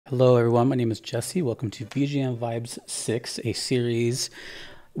Hello everyone, my name is Jesse. Welcome to VGM Vibes 6, a series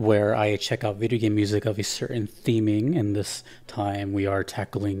where I check out video game music of a certain theming, and this time we are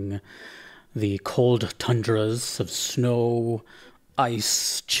tackling the cold tundras of snow,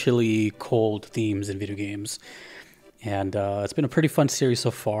 ice, chilly, cold themes in video games. And it's been a pretty fun series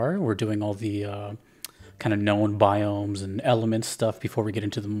so far. We're doing all the kind of known biomes and elements stuff before we get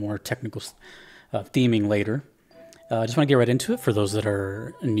into the more technical theming later. I just want to get right into it. For those that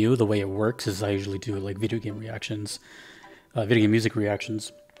are new, the way it works is I usually do like video game reactions, video game music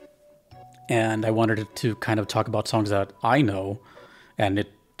reactions. And I wanted to kind of talk about songs that I know, and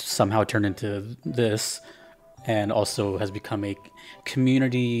it somehow turned into this, and also has become a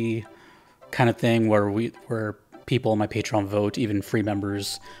community kind of thing where people on my Patreon vote, even free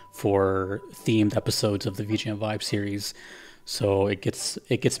members, for themed episodes of the VGM Vibe series. So it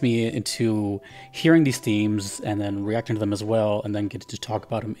gets me into hearing these themes and then reacting to them as well, and then get to talk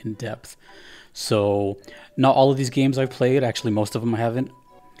about them in depth. So not all of these games I've played, actually most of them I haven't.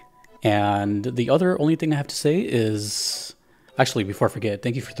 And the only thing I have to say is, actually before I forget,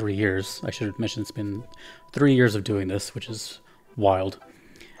 thank you for 3 years. I should have mentioned it's been 3 years of doing this, which is wild.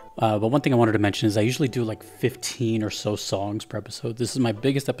 But one thing I wanted to mention is I usually do like 15 or so songs per episode. This is my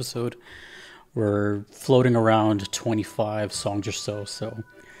biggest episode. We're floating around 25 songs or so. So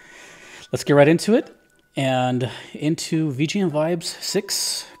let's get right into it. And into VGM Vibes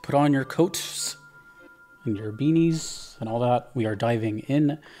 6. Put on your coats and your beanies and all that. We are diving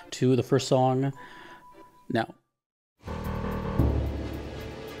in to the first song now.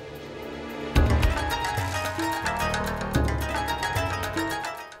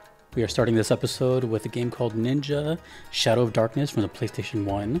 We are starting this episode with a game called Ninja Shadow of Darkness from the PlayStation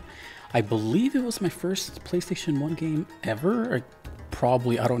 1. I believe it was my first PlayStation 1 game ever. Or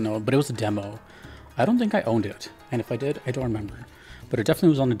probably, I don't know, but it was a demo. I don't think I owned it. And if I did, I don't remember. But it definitely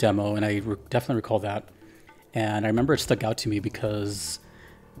was on the demo, and I definitely recall that. And I remember it stuck out to me because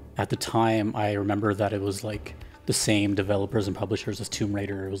at the time, I remember that it was like the same developers and publishers as Tomb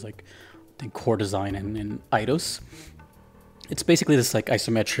Raider. It was like, I think, Core Design and Eidos. It's basically this like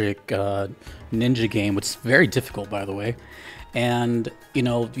isometric ninja game, which is very difficult, by the way. And, you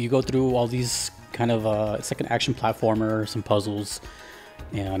know, you go through all these kind of, it's like an action platformer, some puzzles,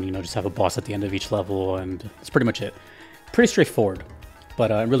 and, you know, just have a boss at the end of each level, and that's pretty much it. Pretty straightforward,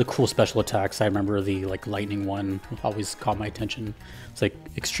 but really cool special attacks. I remember the, like, lightning one always caught my attention. It's, like,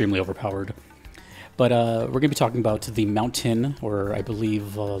 extremely overpowered. But we're going to be talking about the mountain, or I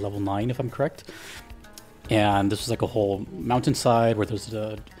believe level 9, if I'm correct. And this was like a whole mountainside where there's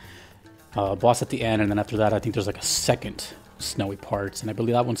a boss at the end, and then after that I think there's like a second snowy part, and I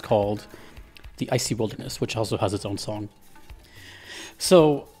believe that one's called the Icy Wilderness, which also has its own song.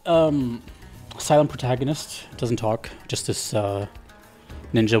 So silent protagonist, doesn't talk, just this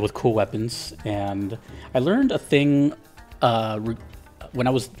ninja with cool weapons. And I learned a thing when I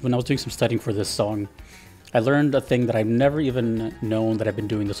was doing some studying for this song. I learned a thing that I've never even known that I've been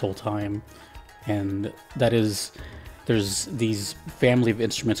doing this whole time. And that is, there's these family of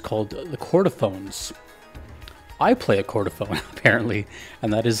instruments called the chordophones. I play a chordophone, apparently,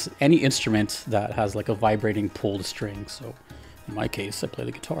 and that is any instrument that has like a vibrating pulled string. So in my case, I play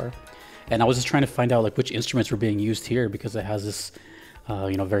the guitar. And I was just trying to find out like which instruments were being used here, because it has this,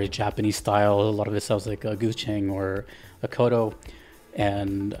 you know, very Japanese style. A lot of it sounds like a gucheng or a koto.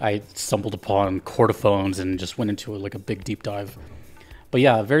 And I stumbled upon chordophones and just went into like a big deep dive. But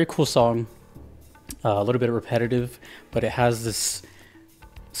yeah, very cool song. A little bit repetitive, but it has this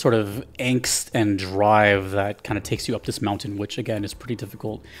sort of angst and drive that kind of takes you up this mountain, which again is pretty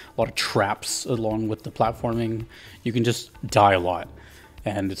difficult. A lot of traps along with the platforming. You can just die a lot,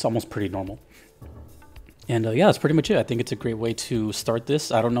 and it's almost pretty normal. And yeah, that's pretty much it. I think it's a great way to start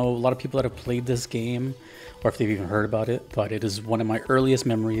this. I don't know a lot of people that have played this game, or if they've even heard about it, but it is one of my earliest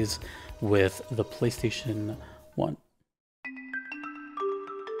memories with the PlayStation 1.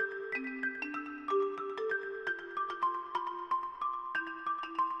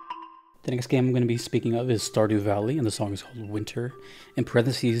 The next game I'm going to be speaking of is Stardew Valley, and the song is called Winter, in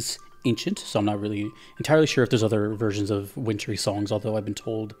parentheses, Ancient, so I'm not really entirely sure if there's other versions of wintry songs, although I've been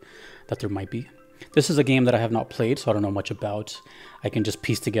told that there might be. This is a game that I have not played, so I don't know much about. I can just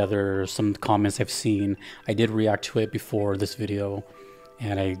piece together some comments I've seen. I did react to it before this video,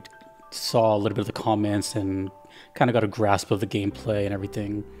 and I saw a little bit of the comments and kind of got a grasp of the gameplay and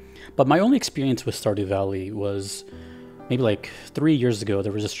everything. But my only experience with Stardew Valley was maybe like 3 years ago.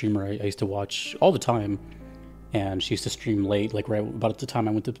 There was a streamer I used to watch all the time, and she used to stream late, like right about the time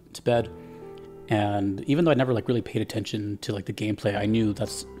I went to bed. And even though I never like really paid attention to like the gameplay, I knew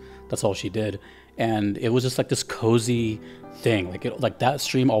that's all she did. and it was just like this cozy thing. Like that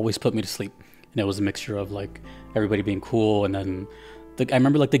stream always put me to sleep, and it was a mixture of like everybody being cool, and then I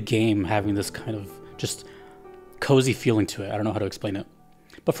remember like the game having this kind of just cozy feeling to it. I don't know how to explain it,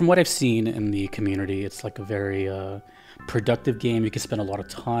 but from what I've seen in the community, it's like a very productive game. You can spend a lot of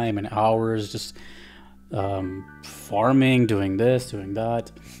time and hours just farming, doing this, doing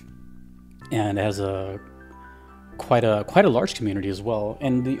that, and it has quite a large community as well.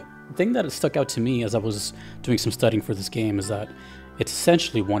 And the thing that stuck out to me as I was doing some studying for this game is that it's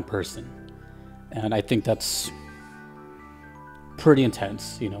essentially one person, and I think that's pretty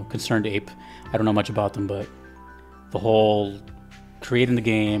intense. You know, Concerned Ape, I don't know much about them, but the whole creating the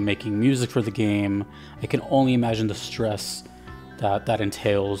game, making music for the game, I can only imagine the stress that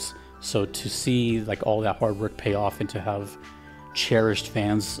entails. So to see like all that hard work pay off and to have cherished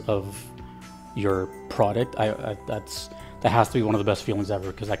fans of your product, that has to be one of the best feelings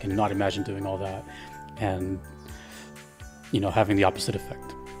ever, because I cannot imagine doing all that and, you know, having the opposite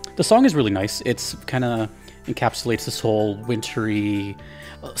effect. The song is really nice. It's kind of encapsulates this whole wintry,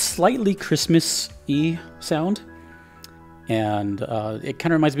 slightly Christmas-y sound, and it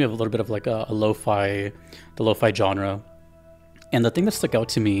kind of reminds me of a little bit of like the lo-fi genre. And the thing that stuck out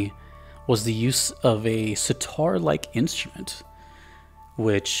to me was the use of a sitar-like instrument,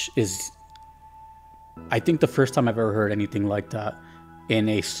 which is, I think, the first time I've ever heard anything like that in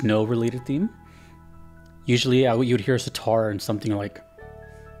a snow-related theme. Usually you would hear a sitar in something like,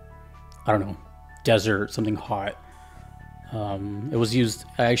 I don't know, desert, something hot. It was used,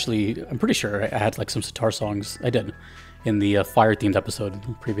 I'm pretty sure I had like some sitar songs I did in the fire-themed episode,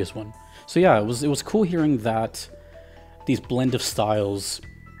 the previous one. So yeah, it was cool hearing that, these blend of styles,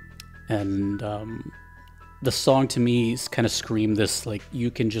 and the song to me kind of screamed this, like,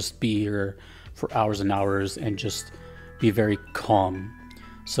 you can just be here for hours and hours and just be very calm.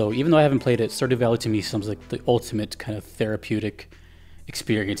 So even though I haven't played it, Stardew Valley to me sounds like the ultimate kind of therapeutic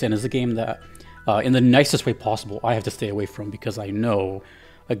experience, and is a game that, in the nicest way possible, I have to stay away from, because I know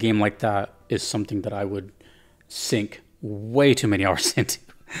a game like that is something that I would sink way too many hours into.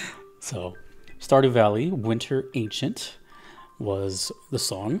 So Stardew Valley Winter Ancient was the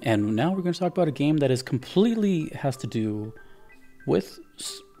song, and now we're going to talk about a game that is completely has to do with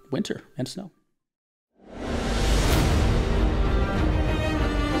winter and snow.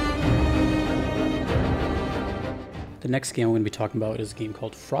 The next game I'm going to be talking about is a game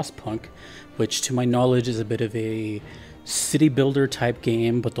called Frostpunk, which to my knowledge is a bit of a city builder type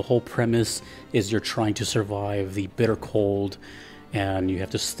game, but the whole premise is you're trying to survive the bitter cold, and you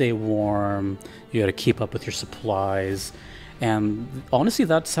have to stay warm, you got to keep up with your supplies. And honestly,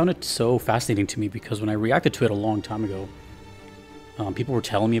 that sounded so fascinating to me, because when I reacted to it a long time ago, people were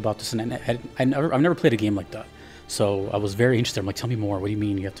telling me about this, and I've never played a game like that. So I was very interested. I'm like, tell me more. What do you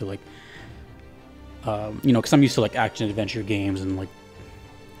mean you have to, like, you know, because I'm used to like action adventure games and, like,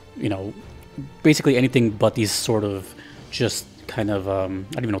 you know, basically anything but these sort of just kind of, I don't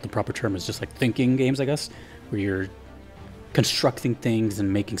even know what the proper term is, just like thinking games, I guess, where you're constructing things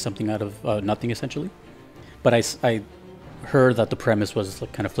and making something out of nothing, essentially. But I heard that the premise was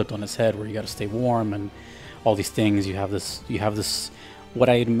like kind of flipped on its head, where you got to stay warm and all these things. You have this what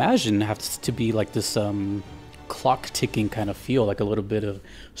I imagine has to be like this clock ticking kind of feel, like a little bit of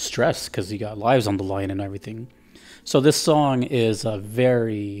stress, because you got lives on the line and everything. So this song is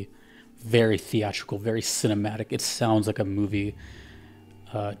very, very theatrical, very cinematic. It sounds like a movie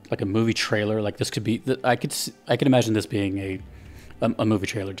trailer. Like this could be, I could imagine this being a movie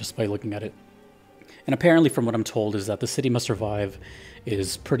trailer just by looking at it. And apparently, from what I'm told, is that the city must survive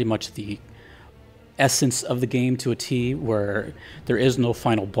is pretty much the essence of the game to a T, where there is no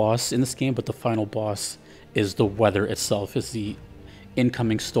final boss in this game, but the final boss is the weather itself, is the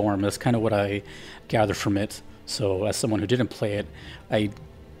incoming storm. That's kind of what I gather from it. So as someone who didn't play it, I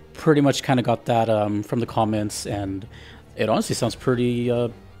pretty much kind of got that from the comments, and it honestly sounds pretty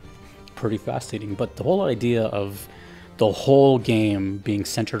fascinating. But the whole idea of the whole game being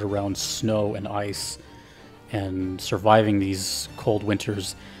centered around snow and ice and surviving these cold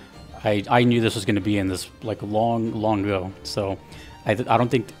winters, I knew this was going to be in this like long ago. So I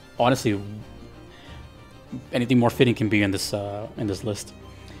don't think, honestly, anything more fitting can be in this list.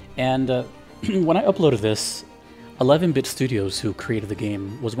 And when I uploaded this, 11-Bit Studios, who created the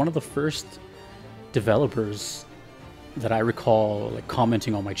game, was one of the first developers that I recall like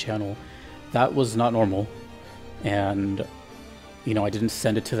commenting on my channel. That was not normal. And, you know, I didn't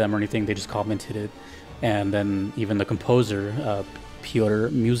send it to them or anything. They just commented it. And then even the composer, Piotr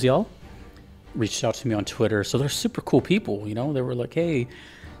Musial, reached out to me on Twitter. So they're super cool people, you know. They were like, hey,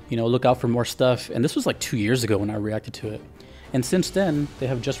 you know, look out for more stuff. And this was like 2 years ago when I reacted to it. And since then, they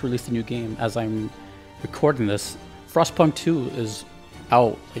have just released a new game. As I'm recording this, Frostpunk 2 is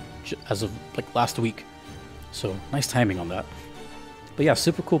out like as of like last week. So nice timing on that. But yeah,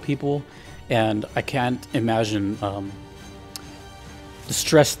 super cool people, and I can't imagine the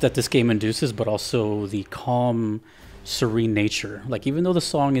stress that this game induces, but also the calm, serene nature. Like, even though the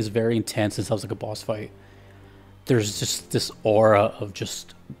song is very intense and sounds like a boss fight, there's just this aura of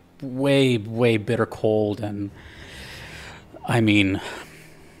just way, way bitter cold. And I mean,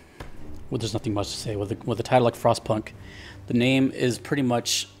 well, there's nothing much to say with a title like Frostpunk. The name is pretty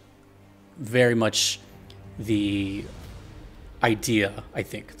much, very much the idea. I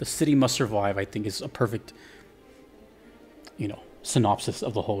think the city must survive, I think, is a perfect, you know, synopsis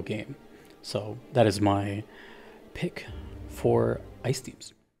of the whole game. So that is my pick for ice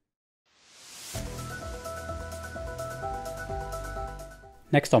themes.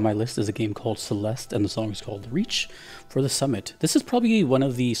 Next on my list is a game called Celeste, and the song is called Reach for the Summit. This is probably one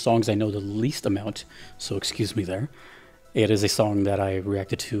of the songs I know the least amount, so excuse me there. It is a song that I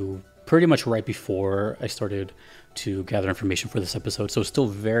reacted to pretty much right before I started to gather information for this episode, so it's still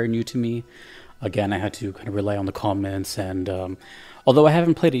very new to me. Again, I had to kind of rely on the comments, and although I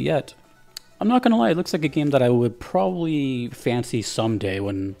haven't played it yet, I'm not gonna lie, it looks like a game that I would probably fancy someday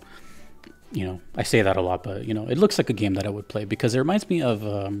when, you know, I say that a lot, but, you know, it looks like a game that I would play because it reminds me of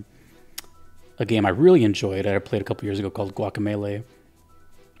a game I really enjoyed that I played a couple years ago called Guacamelee.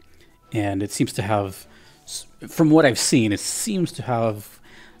 And it seems to have, from what I've seen, it seems to have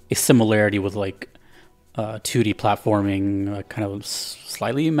a similarity with like 2D platforming, kind of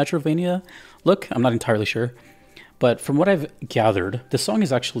slightly Metroidvania look. I'm not entirely sure. But from what I've gathered, this song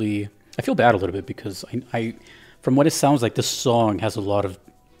is actually, I feel bad a little bit because I from what it sounds like, this song has a lot of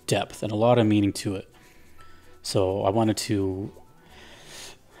depth and a lot of meaning to it. So I wanted to,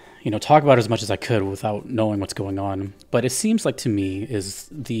 you know, talk about it as much as I could without knowing what's going on. But it seems like to me is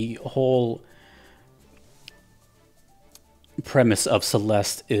the whole premise of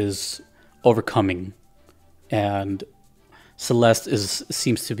Celeste is overcoming, and Celeste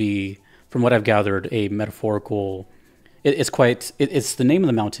seems to be, from what I've gathered, a metaphorical. It's the name of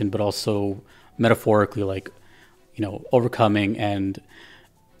the mountain, but also metaphorically, like, you know, overcoming, and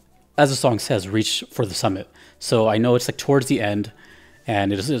as the song says, reach for the summit. So I know it's like towards the end,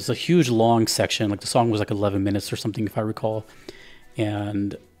 and it's a huge long section. Like the song was like 11 minutes or something, if I recall,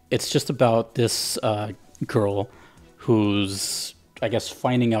 and it's just about this girl who's, I guess,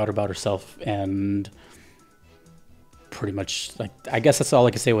 finding out about herself, and pretty much, like, I guess that's all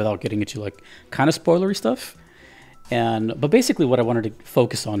I can say without getting into like kind of spoilery stuff. But basically what I wanted to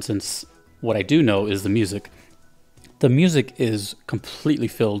focus on, since what I do know is the music. The music is completely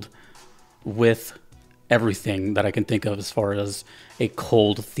filled with everything that I can think of as far as a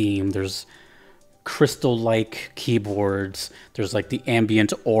cold theme. There's crystal-like keyboards. There's like the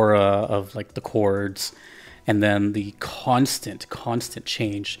ambient aura of like the chords, and then the constant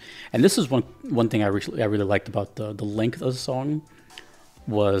change. And this is one thing I really liked about the length of the song,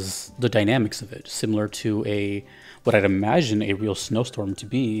 was the dynamics of it. Similar to what I'd imagine a real snowstorm to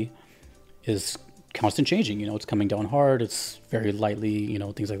be, is constant changing. You know, it's coming down hard, it's very lightly, you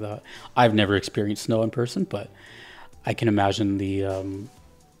know, things like that. I've never experienced snow in person, but I can imagine the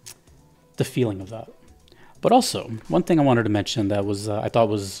feeling of that. But also, one thing I wanted to mention that was I thought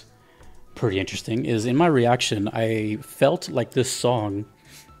was pretty interesting is, in my reaction, I felt like this song.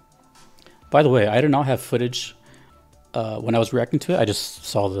 By the way, I did not have footage when I was reacting to it. I just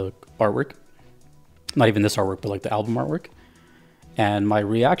saw the artwork, not even this artwork, but like the album artwork. And my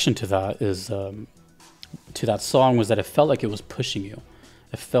reaction to that is, to that song, was that it felt like it was pushing you.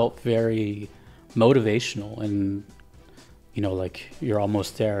 It felt very motivational, and, you know, like you're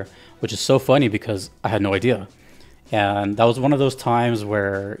almost there, which is so funny because I had no idea. And that was one of those times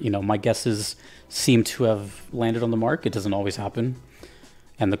where, you know, my guesses seem to have landed on the mark. It doesn't always happen.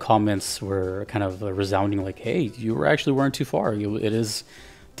 And the comments were kind of resounding like, hey, you weren't too far. It is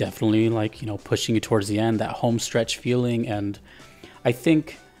definitely like, you know, pushing you towards the end, that home stretch feeling. And I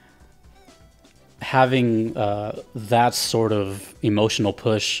think having that sort of emotional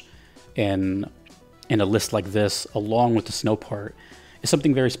push in a list like this, along with the snow part, is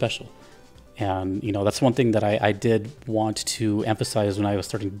something very special. And, you know, that's one thing that I did want to emphasize when I was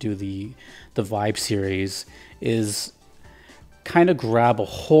starting to do the Vibe series, is kind of grab a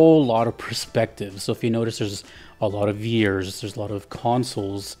whole lot of perspectives. So if you notice, there's a lot of years, there's a lot of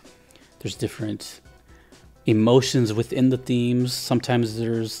consoles, there's different emotions within the themes. Sometimes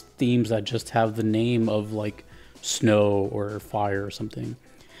there's themes that just have the name of like snow or fire or something.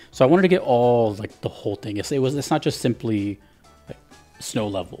 So I wanted to get all, like, the whole thing. It's not just simply like snow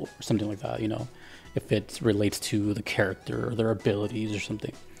level or something like that, you know. if it relates to the character or their abilities or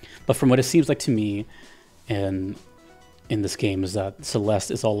something. But from what it seems like to me in this game is that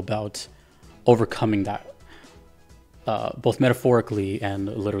Celeste is all about overcoming that, both metaphorically and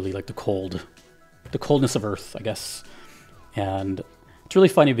literally, like the coldness of Earth, I guess. And it's really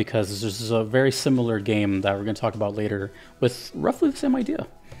funny because this is a very similar game that we're going to talk about later with roughly the same idea.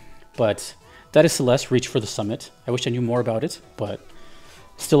 But that is Celeste, Reach for the Summit. I wish I knew more about it, but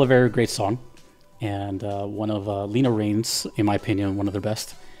still a very great song. And one of Lena Raine's, in my opinion, one of their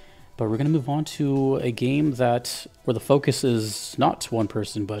best. But we're going to move on to a game where the focus is not one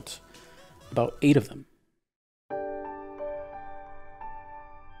person, but about 8 of them.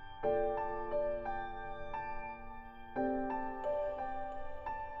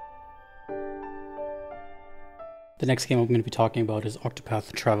 The next game I'm going to be talking about is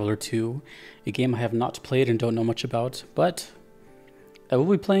Octopath Traveler 2, a game I have not played and don't know much about, but I will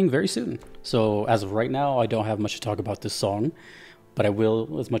be playing very soon. So as of right now, I don't have much to talk about this song, but I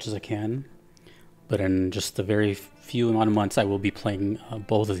will as much as I can. But in just a very few amount of months, I will be playing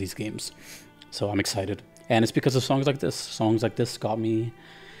both of these games. So I'm excited. And it's because of songs like this. Songs like this got me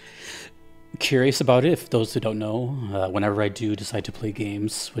curious about it. If those who don't know, whenever I do decide to play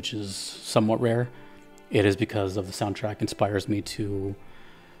games, which is somewhat rare, it is because of the soundtrack inspires me to,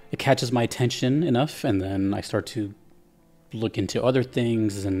 it catches my attention enough, and then I start to look into other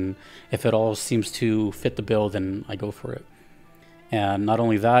things, and if it all seems to fit the bill, then I go for it. And not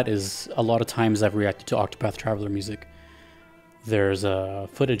only that, is a lot of times I've reacted to Octopath Traveler music. There's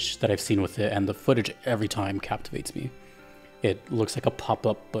footage that I've seen with it, and the footage every time captivates me. It looks like a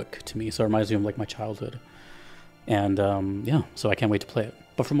pop-up book to me, so it reminds me of like my childhood. And yeah, so I can't wait to play it.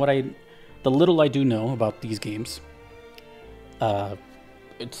 But from the little I do know about these games,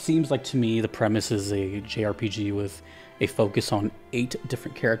 it seems like to me the premise is a JRPG with a focus on 8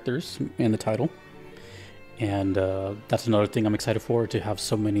 different characters in the title. And that's another thing I'm excited for, to have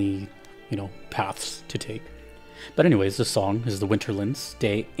so many, paths to take. But anyways, this song is the Winterlands,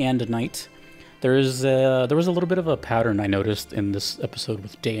 Day and Night. There was a little bit of a pattern I noticed in this episode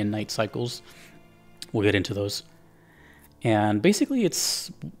with day and night cycles. We'll get into those. And basically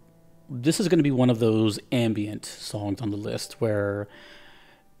this is going to be one of those ambient songs on the list where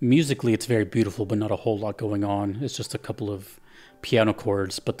musically it's very beautiful, but not a whole lot going on. It's just a couple of piano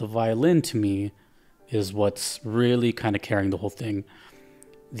chords, but the violin to me is what's really kind of carrying the whole thing.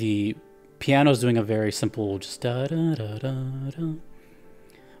 The piano's doing a very simple just da da da da da,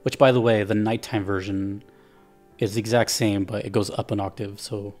 which, by the way, the nighttime version is the exact same, but it goes up an octave,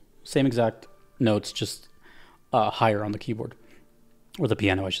 so same exact notes, just higher on the keyboard, or the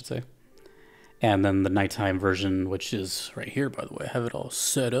piano I should say. And then the nighttime version, which is right here, by the way, I have it all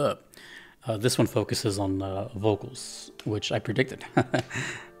set up. This one focuses on vocals, which I predicted.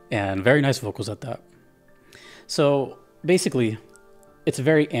 And very nice vocals at that. So basically, it's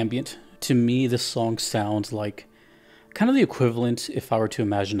very ambient. To me, this song sounds like kind of the equivalent if I were to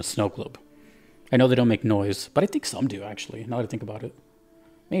imagine a snow globe. I know they don't make noise, but I think some do, actually, now that I think about it.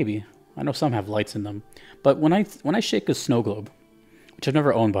 Maybe. I know some have lights in them. But when I shake a snow globe, which I've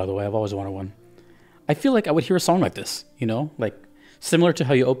never owned, by the way, I've always wanted one, I feel like I would hear a song like this, like similar to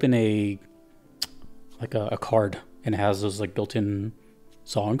how you open a card and it has those like built-in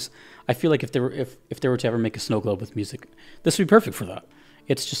songs. I feel like if they were to ever make a snow globe with music, this would be perfect for that.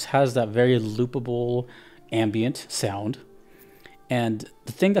 It just has that very loopable ambient sound. And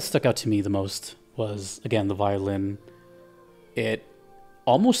the thing that stuck out to me the most was, again, the violin. It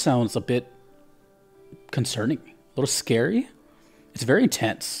almost sounds a bit concerning, a little scary. It's very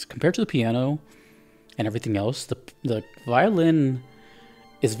intense compared to the piano and everything else. The violin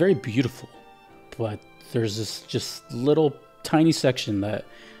is very beautiful, but there's this just little tiny section that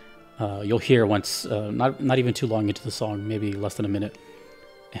you'll hear once, not even too long into the song, maybe less than a minute,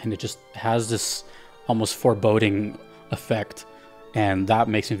 and it just has this almost foreboding effect, and that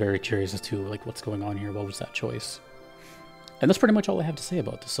makes me very curious as to like what's going on here. What was that choice? And that's pretty much all I have to say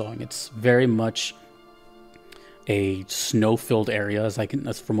about the song. It's very much a snow-filled area,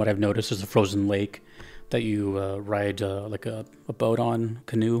 as from what I've noticed. There's a frozen lake that you ride like a boat on,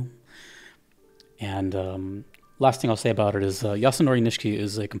 canoe. And last thing I'll say about it is Yasunori Nishiki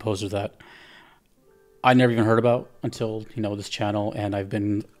is a composer that I never even heard about until this channel, and I've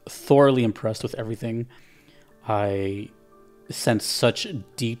been thoroughly impressed with everything. I sense such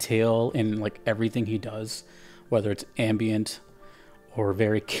detail in like everything he does, whether it's ambient or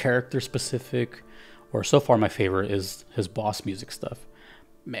very character specific, or so far my favorite is his boss music stuff.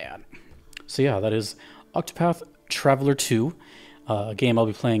 Man. So yeah, that is Octopath Traveler 2, a game I'll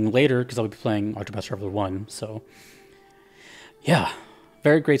be playing later because I'll be playing Octopath Traveler 1. So yeah,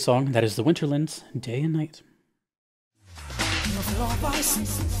 Very great song. That is the Winterlands, Day and Night.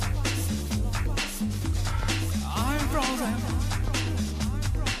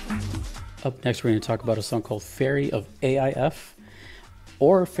 Up next, we're going to talk about a song called Fairy of AIF,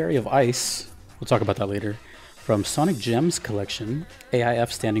 or Fairy of Ice. We'll talk about that later. From Sonic Gems collection,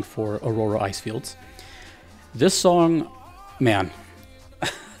 AIF standing for Aurora Icefields. This song, man,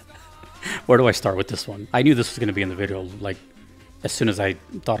 where do I start with this one? I knew this was going to be in the video, like, as soon as I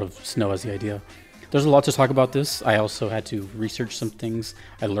thought of snow as the idea. There's a lot to talk about this. I also had to research some things.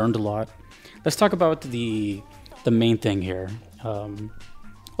 I learned a lot. Let's talk about the main thing here.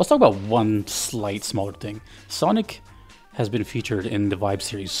 Let's talk about one slight smaller thing. Sonic has been featured in the Vibe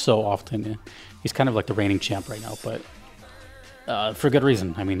series so often. He's kind of like the reigning champ right now, but for good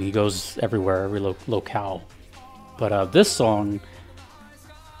reason. I mean, he goes everywhere, every locale. But this song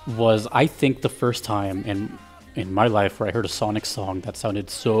was, I think, the first time in my life where I heard a Sonic song that sounded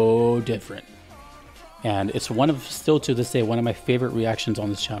so different. And it's still to this day, one of my favorite reactions on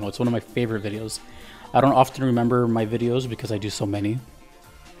this channel. It's one of my favorite videos. I don't often remember my videos because I do so many,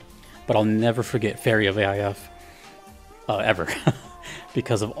 but I'll never forget Fairy of AIF ever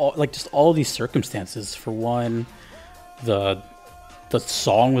because of all these circumstances. For one, the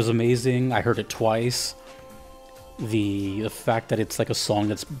song was amazing. I heard it twice. The fact that it's like a song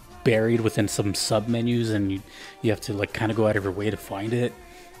that's buried within some sub menus and you have to like kind of go out of your way to find it.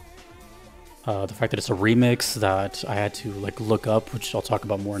 The fact that it's a remix that I had to like look up, which I'll talk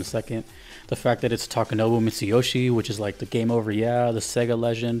about more in a second. The fact that it's Takanobu Mitsuyoshi, which is like the Game Over Yeah, the Sega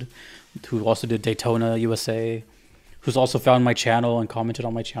legend, who also did Daytona USA, who's also found my channel and commented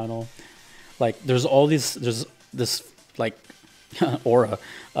on my channel. Like there's this like aura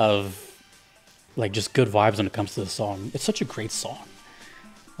of like just good vibes when it comes to the song. It's such a great song.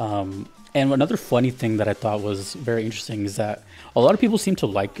 And another funny thing that I thought was very interesting is that a lot of people seem to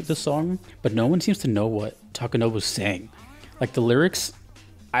like this song, but no one seems to know what Takanobu's saying. Like the lyrics,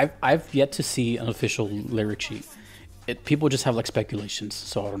 I've yet to see an official lyric sheet. People just have like speculations,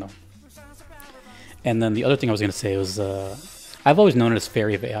 so I don't know. And then the other thing I was going to say was, I've always known it as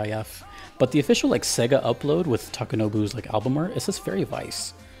Fairy of AIF, but the official like Sega upload with Takanobu's like album art, it says Fairy of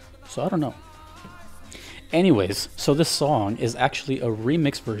Ice. So I don't know. Anyways, so this song is actually a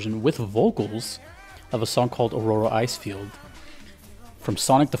remix version with vocals of a song called Aurora Icefield from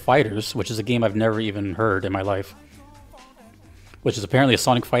Sonic the Fighters, which is a game I've never even heard in my life, which is apparently a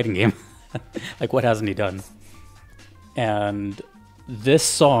Sonic fighting game. Like, what hasn't he done? And this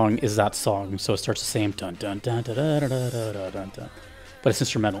song is that song, so it starts the same dun dun dun dun dun dun dun dun dun dun, but it's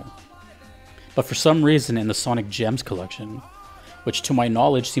instrumental. But for some reason in the Sonic Gems collection, which to my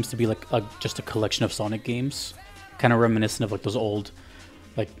knowledge seems to be like just a collection of Sonic games, kind of reminiscent of like those old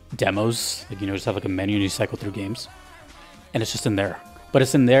like demos, like, you know, just have like a menu and you cycle through games, and it's just in there. But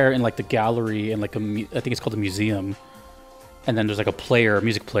it's in there in like the gallery and like I think it's called a museum, and then there's like a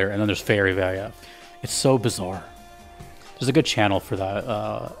music player, and then there's Fairy of AIF. It's so bizarre. There's a good channel for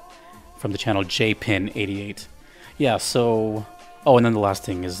that from the channel JPin88. Yeah. So, oh, and then the last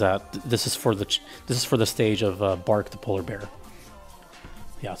thing is that this is for the stage of Bark the Polar Bear.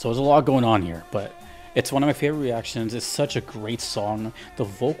 Yeah, so there's a lot going on here, but it's one of my favorite reactions. It's such a great song. The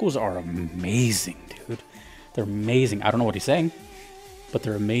vocals are amazing, dude. They're amazing. I don't know what he's saying, but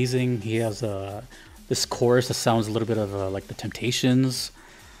they're amazing. He has this chorus that sounds a little bit of like the Temptations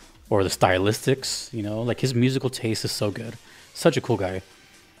or the Stylistics, you know? Like his musical taste is so good. Such a cool guy.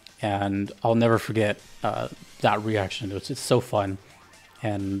 And I'll never forget that reaction. It's so fun.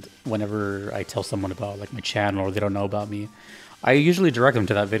 And whenever I tell someone about like my channel or they don't know about me, I usually direct them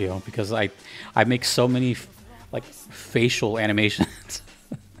to that video because I make so many like facial animations.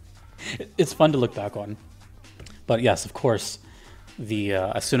 It's fun to look back on. But yes, of course,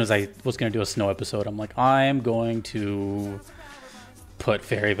 as soon as I was going to do a snow episode, I'm like, I'm going to put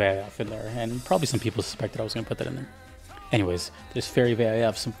Fairy of AIF in there. And probably some people suspected I was going to put that in there. Anyways, there's Fairy of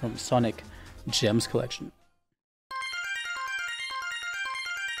AIF from Sonic Gems collection.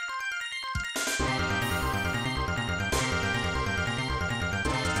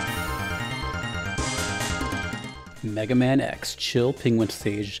 Mega Man X Chill Penguin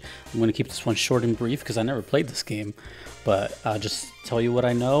Stage. I'm going to keep this one short and brief because I never played this game, but I'll just tell you what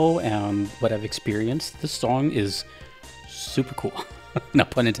I know and what I've experienced. This song is super cool. No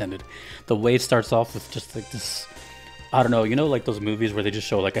pun intended. The way it starts off with just like this, I don't know, you know, like those movies where they just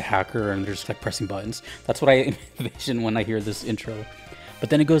show like a hacker and they're just like pressing buttons. That's what I envision when I hear this intro.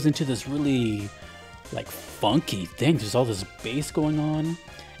 But then it goes into this really like funky thing. There's all this bass going on,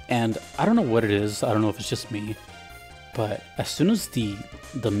 and I don't know what it is. I don't know if it's just me, but as soon as the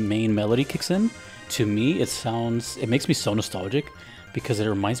main melody kicks in, to me it makes me so nostalgic because it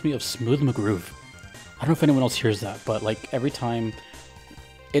reminds me of Smooth McGroove. I don't know if anyone else hears that, but like every time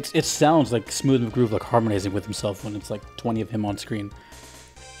it sounds like Smooth McGroove like harmonizing with himself when it's like 20 of him on screen.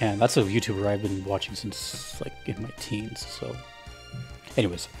 And that's a YouTuber I've been watching since like in my teens. So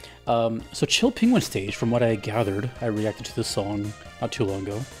anyways, so Chill Penguin stage, from what I gathered, I reacted to this song not too long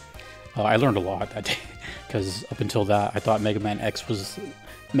ago. I learned a lot that day because up until that I thought Mega Man X was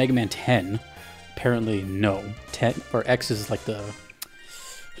Mega Man 10. Apparently no, 10 or X is like the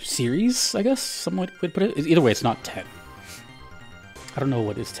series, I guess, some way to put it. Either way, it's not 10. I don't know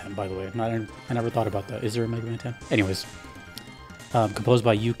what is 10, by the way. I never thought about that. Is there a Mega Man 10? Anyways, composed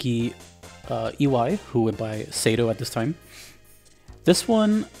by Yuki Iwai, who went by Sato at this time. This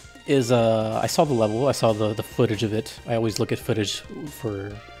one is, I saw the level, I saw the footage of it. I always look at footage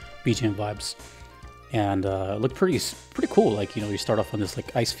for VGM vibes. And it looked pretty cool. Like, you know, you start off on this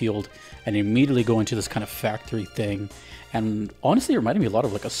like ice field and immediately go into this kind of factory thing. And honestly, it reminded me a lot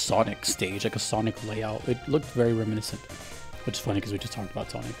of like a Sonic stage, like a Sonic layout. It looked very reminiscent, which is funny because we just talked about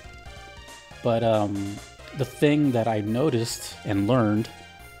Sonic. But the thing that I noticed and learned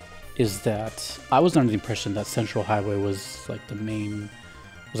is that I was under the impression that Central Highway was like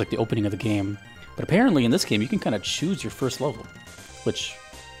the opening of the game. But apparently in this game, you can kind of choose your first level, which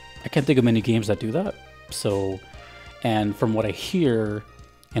I can't think of many games that do that. So, and from what I hear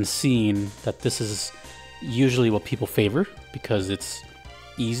and seen, that this is usually what people favor because it's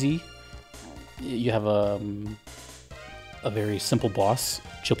easy. You have a very simple boss,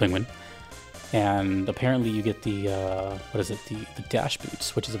 Chill Penguin, and apparently you get the the dash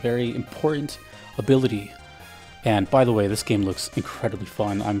boots, which is a very important ability. And by the way, this game looks incredibly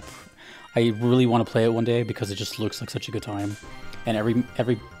fun. I really want to play it one day because it just looks like such a good time. And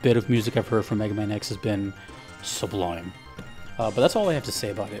every bit of music I've heard from Mega Man X has been sublime. But that's all I have to say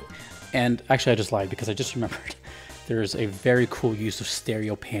about it. And actually, I just lied because I just remembered there's a very cool use of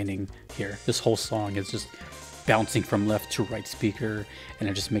stereo panning here. This whole song is just bouncing from left to right speaker, and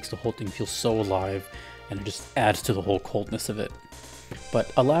it just makes the whole thing feel so alive, and it just adds to the whole coldness of it.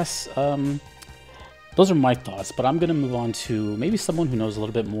 But alas, those are my thoughts. But I'm gonna move on to maybe someone who knows a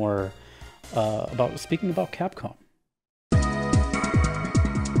little bit more about Capcom.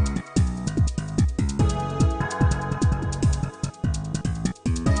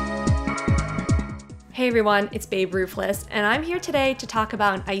 Hey everyone, it's Baberuthless, and I'm here today to talk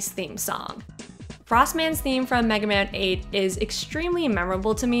about an ice theme song. Frostman's theme from Mega Man 8 is extremely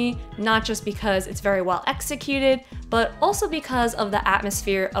memorable to me, not just because it's very well executed, but also because of the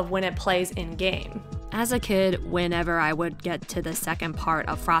atmosphere of when it plays in-game. As a kid, whenever I would get to the second part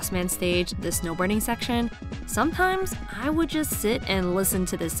of Frostman's stage, the snowboarding section, sometimes I would just sit and listen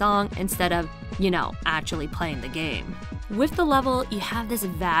to the song instead of, actually playing the game. With the level, you have this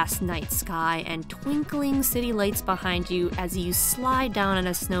vast night sky and twinkling city lights behind you as you slide down on a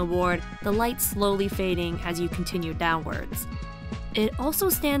snowboard, the lights slowly fading as you continue downwards. It also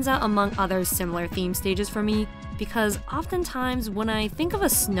stands out among other similar theme stages for me because oftentimes when I think of a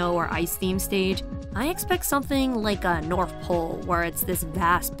snow or ice theme stage, I expect something like a North Pole where it's this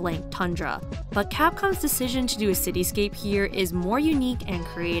vast blank tundra, but Capcom's decision to do a cityscape here is more unique and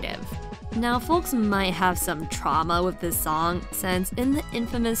creative. Now, folks might have some trauma with this song, since in the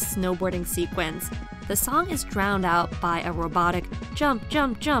infamous snowboarding sequence, the song is drowned out by a robotic jump,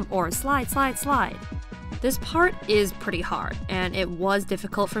 jump, jump, or slide, slide, slide. This part is pretty hard, and it was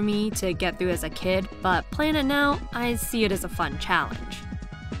difficult for me to get through as a kid, but playing it now, I see it as a fun challenge.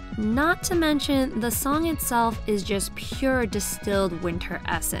 Not to mention, the song itself is just pure distilled winter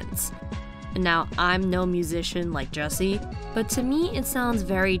essence. Now, I'm no musician like Jesse, but to me it sounds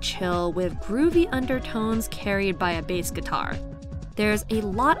very chill with groovy undertones carried by a bass guitar. There's a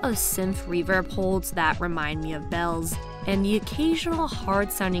lot of synth reverb holds that remind me of bells, and the occasional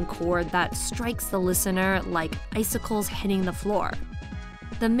hard-sounding chord that strikes the listener like icicles hitting the floor.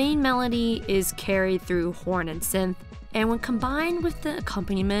 The main melody is carried through horn and synth, and when combined with the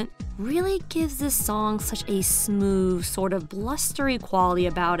accompaniment, really gives this song such a smooth, sort of blustery quality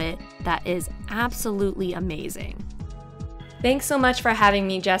about it that is absolutely amazing. Thanks so much for having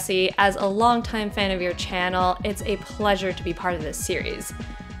me, Jesse. As a longtime fan of your channel, it's a pleasure to be part of this series.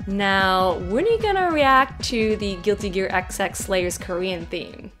 Now, when are you gonna react to the Guilty Gear XX Slayer's Korean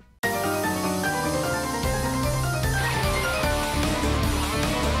theme?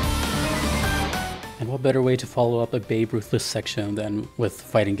 And what better way to follow up a Baberuthless section than with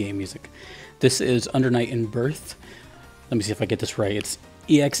fighting game music? This is Under Night in Birth. Let me see if I get this right. It's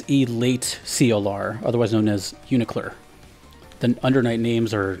EXE Late CLR, otherwise known as Unicler. The Under Night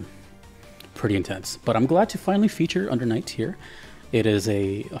names are pretty intense, but I'm glad to finally feature Under Night here. It is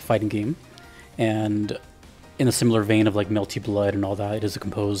a fighting game, and in a similar vein of like Melty Blood and all that. It is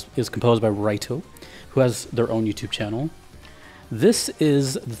composed by Raito, who has their own YouTube channel. This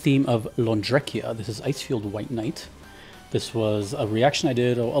is the theme of Londrekia. This is Icefield White Knight. This was a reaction I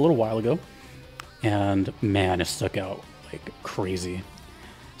did a little while ago, and man, it stuck out like crazy.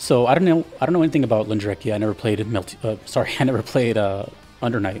 So I don't know anything about Londrekia. I never played I never played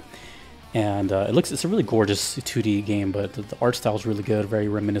Under Night, and it's a really gorgeous 2D game, but the art style is really good, very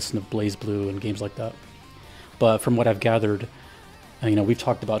reminiscent of Blaze Blue and games like that. But from what I've gathered, you know, we've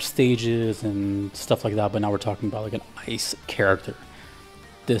talked about stages and stuff like that, but now we're talking about like an ice character.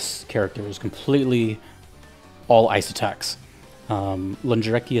 This character is completely all ice attacks.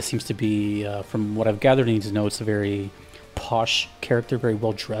 Londrekia seems to be, from what I've gathered, I need to know, it's a very posh character, very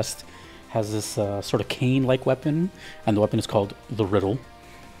well dressed. Has this sort of cane-like weapon, and the weapon is called the Riddle.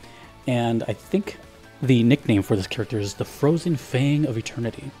 And I think the nickname for this character is the Frozen Fang of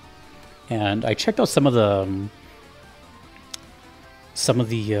Eternity. And I checked out some of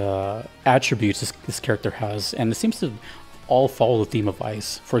the attributes this character has, and it seems to all follow the theme of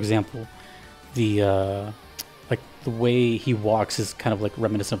ice. For example, the way he walks is kind of like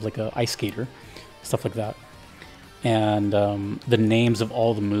reminiscent of like a ice skater, stuff like that. And the names of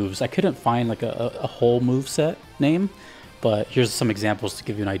all the moves, I couldn't find like a whole move set name, but here's some examples to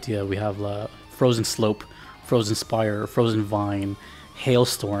give you an idea. We have Frozen Slope, Frozen Spire, Frozen Vine,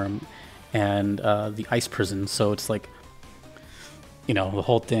 Hailstorm, and the Ice Prison. So it's like, you know, the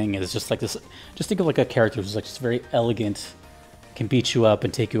whole thing is just like this. Just think of like a character who's like just very elegant, can beat you up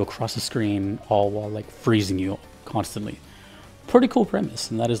and take you across the screen, all while like freezing you constantly. Pretty cool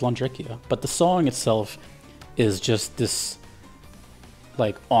premise, and that is Londrekia. But the song itself is just this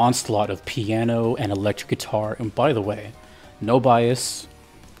like onslaught of piano and electric guitar. And by the way, no bias,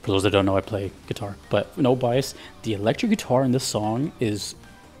 for those that don't know, I play guitar, but no bias, the electric guitar in this song is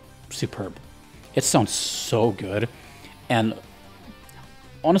superb. It sounds so good, and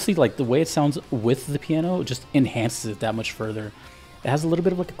honestly, like the way it sounds with the piano just enhances it that much further. It has a little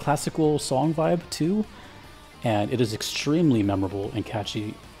bit of like a classical song vibe too, and it is extremely memorable and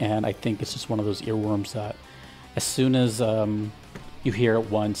catchy. And I think it's just one of those earworms that as soon as you hear it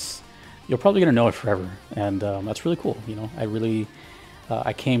once, you're probably gonna know it forever. And that's really cool. You know,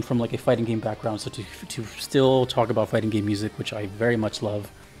 I came from like a fighting game background, so to still talk about fighting game music, which I very much love,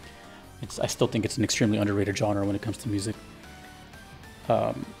 I still think it's an extremely underrated genre when it comes to music.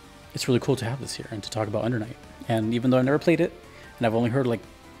 It's really cool to have this here and to talk about Under Night. And even though I never played it, and I've only heard like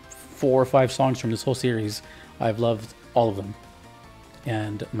 4 or 5 songs from this whole series, I've loved all of them.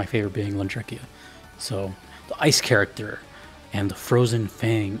 And my favorite being Londrekia. So, the ice character and the Frozen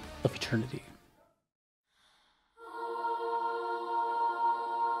Fang of Eternity.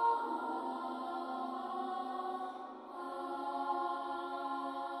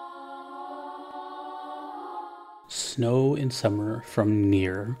 Snow in Summer from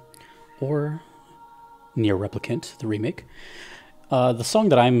Nier, or Nier Replicant, the remake. The song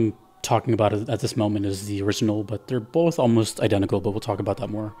that I'm talking about at this moment is the original, but they're both almost identical, but we'll talk about that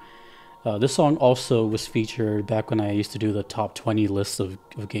more. This song also was featured back when I used to do the top 20 lists of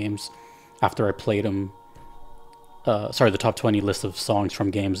games after I played them. The top 20 list of songs from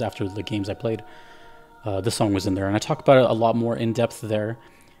games after the games I played. This song was in there, and I talk about it a lot more in depth there.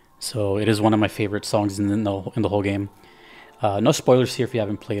 So it is one of my favorite songs in the whole game. No spoilers here if you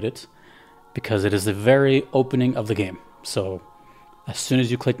haven't played it, because it is the very opening of the game. So as soon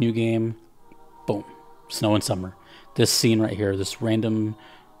as you click new game, boom, Snow in Summer. This scene right here, this random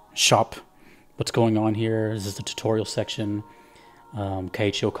shop, what's going on here? This is the tutorial section.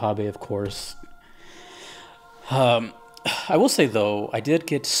 Keiichi Okabe, of course. I will say though, I did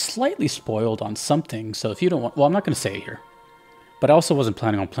get slightly spoiled on something. So if you don't want, well, I'm not going to say it here. But I also wasn't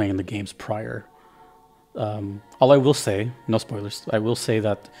planning on playing the games prior. All I will say, no spoilers, I will say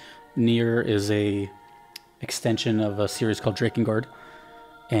that Nier is a extension of a series called Drakengard,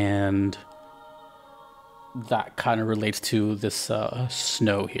 and that kind of relates to this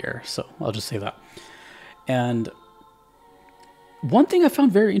snow here, so I'll just say that. And one thing I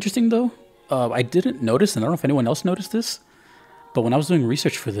found very interesting though, I didn't notice, and I don't know if anyone else noticed this, but when I was doing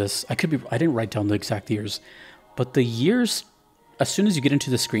research for this, I didn't write down the exact years, but the years, as soon as you get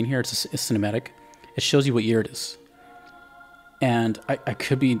into the screen here, it's cinematic, it shows you what year it is. And I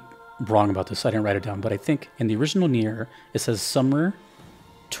could be wrong about this, I didn't write it down, but I think in the original Nier, it says summer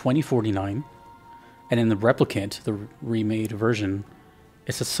 2049, and in the Replicant, the remade version,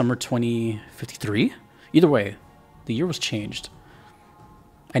 it says summer 2053? Either way, the year was changed.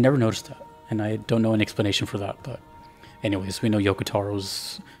 I never noticed that, and I don't know an explanation for that, but anyways, we know Yoko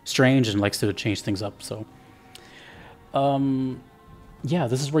Taro's strange and likes to change things up, so... yeah,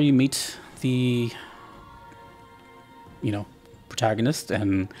 this is where you meet the protagonist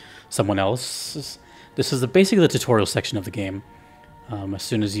and someone else. This is basically the tutorial section of the game. As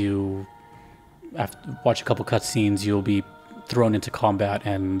soon as you watch a couple cutscenes, you'll be thrown into combat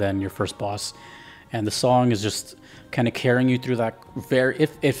and then your first boss. And the song is just kind of carrying you through that.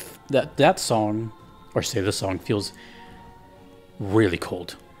 If that song, or say the song, feels really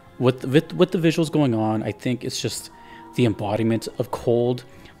cold. With the visuals going on, I think it's just the embodiment of cold,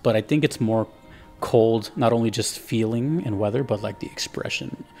 but I think it's more cold, not only just feeling and weather, but like the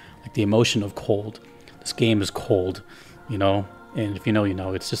expression, like the emotion of cold. This game is cold, and if you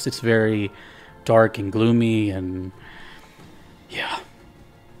know, it's very dark and gloomy, and yeah.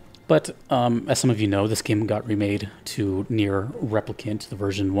 But as some of you know, this game got remade to Nier Replicant, the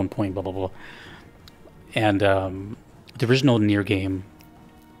version 1. Blah blah blah, and the original Nier game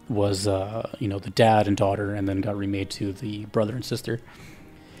was the dad and daughter, and then got remade to the brother and sister.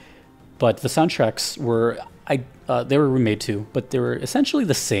 But the soundtracks were they were remade too, but they were essentially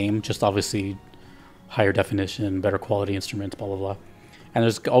the same, just obviously higher definition, better quality instruments, blah blah blah. And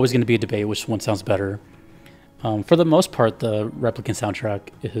there's always going to be a debate which one sounds better. For the most part, the Replicant soundtrack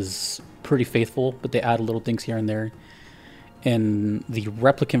is pretty faithful, but they add little things here and there. In the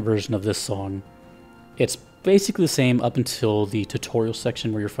Replicant version of this song, it's basically the same up until the tutorial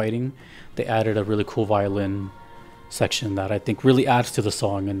section where you're fighting. They added a really cool violin section that I think really adds to the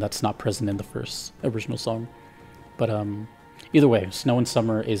song, and that's not present in the first original song. But either way, Snow and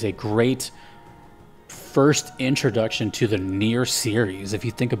Summer is a great first introduction to the Nier series. If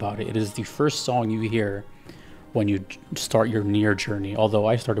you think about it, it is the first song you hear when you start your Nier journey. Although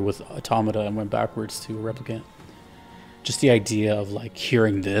I started with Automata and went backwards to Replicant. Just the idea of like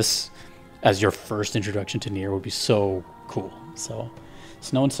hearing this as your first introduction to Nier would be so cool. So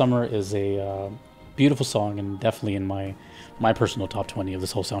Snow and Summer is a beautiful song, and definitely in my personal top 20 of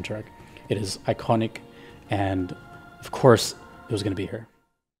this whole soundtrack. It is iconic, and of course it was going to be here.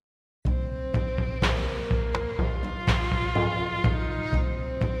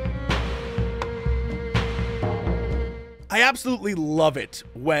 I absolutely love it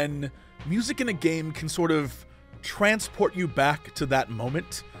when music in a game can sort of transport you back to that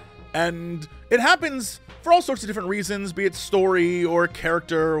moment. And it happens for all sorts of different reasons, be it story or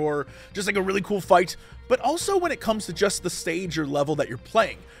character or just like a really cool fight, but also when it comes to just the stage or level that you're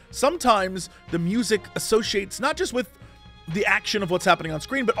playing. Sometimes the music associates not just with the action of what's happening on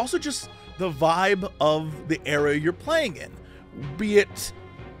screen, but also just the vibe of the area you're playing in, be it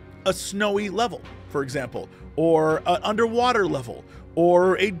a snowy level, for example, or an underwater level,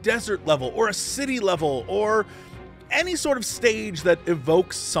 or a desert level, or a city level, or any sort of stage that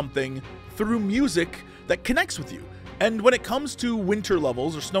evokes something through music that connects with you. And when it comes to winter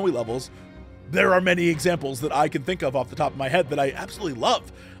levels or snowy levels, there are many examples that I can think of off the top of my head that I absolutely love.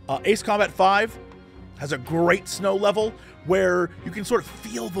 Ace Combat 5 has a great snow level where you can sort of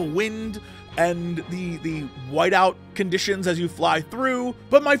feel the wind and the whiteout conditions as you fly through.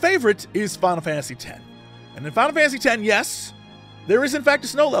 But my favorite is Final Fantasy X. And in Final Fantasy X, yes, there is in fact a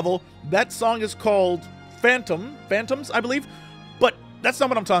snow level. That song is called Phantoms, I believe, but that's not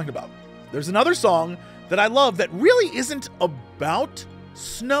what I'm talking about. There's another song that I love that really isn't about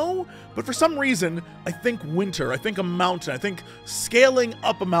snow, but for some reason, I think winter, I think a mountain, I think scaling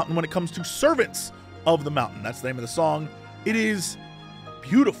up a mountain when it comes to Servants of the Mountain. That's the name of the song. It is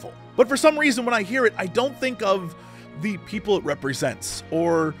beautiful. But for some reason, when I hear it, I don't think of the people it represents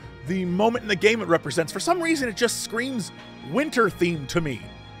or the moment in the game it represents. For some reason, it just screams winter theme to me.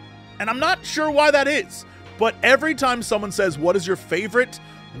 And I'm not sure why that is. But every time someone says, what is your favorite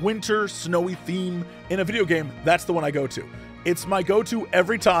winter snowy theme in a video game, that's the one I go to. It's my go-to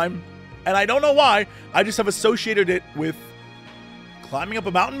every time, and I don't know why. I just have associated it with climbing up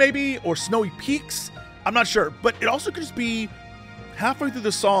a mountain maybe, or snowy peaks. I'm not sure, but it also could just be halfway through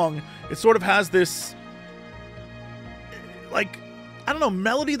the song, it sort of has this, like, I don't know,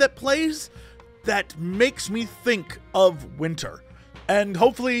 melody that plays that makes me think of winter. And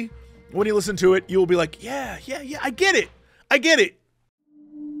hopefully, when you listen to it, you'll be like, yeah, I get it. I get it.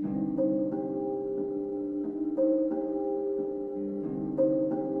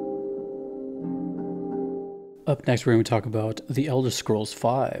 Up next, we're going to talk about The Elder Scrolls V,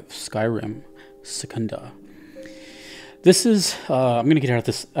 Skyrim, Secunda. This is, I'm going to get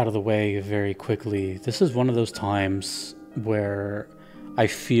out of the way very quickly. This is one of those times where I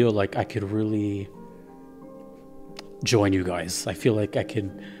feel like I could really join you guys. I feel like I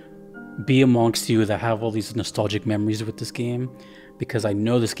could be amongst you that have all these nostalgic memories with this game, because I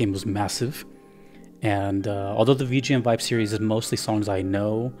know this game was massive. And although the VGM Vibe series is mostly songs I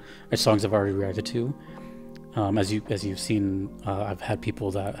know, or songs I've already reacted to, as you've seen, I've had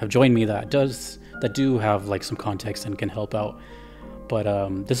people that have joined me that does that do have like some context and can help out. But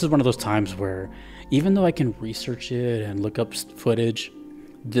this is one of those times where even though I can research it and look up footage,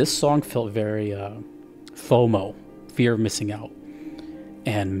 this song felt very FOMO, fear of missing out.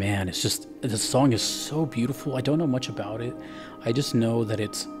 And man, it's just, this song is so beautiful. I don't know much about it. I just know that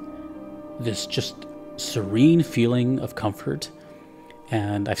it's this just serene feeling of comfort.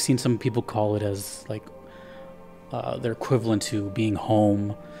 And I've seen some people call it as like their equivalent to being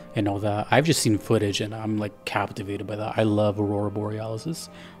home and all that. I've just seen footage and I'm like captivated by that. I love Aurora Borealis.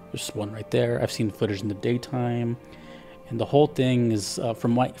 There's one right there. I've seen footage in the daytime, and the whole thing is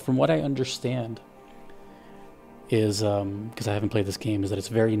from what I understand is because I haven't played this game, is that it's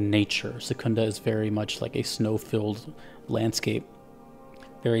very nature. Secunda is very much like a snow-filled landscape,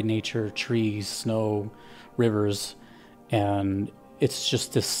 very nature, trees, snow, rivers, and it's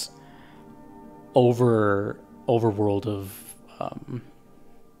just this overworld of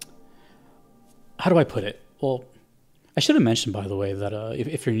how do I put it? Well, I should have mentioned, by the way, that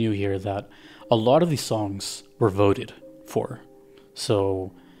if you're new here, that a lot of these songs were voted for.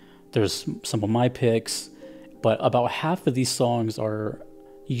 So there's some of my picks, but about half of these songs are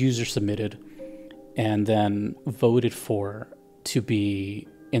user submitted and then voted for to be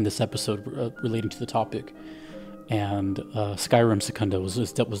in this episode relating to the topic. And Skyrim Secunda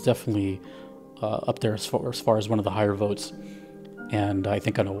was definitely up there as far as one of the higher votes. And I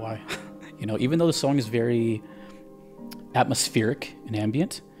think I know why. You know, even though the song is very atmospheric and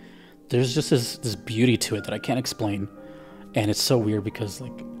ambient, there's just this beauty to it that I can't explain. And it's so weird because,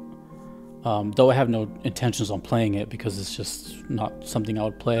 like, though I have no intentions on playing it because it's just not something I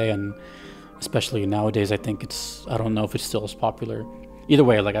would play, and especially nowadays, I think I don't know if it's still as popular. Either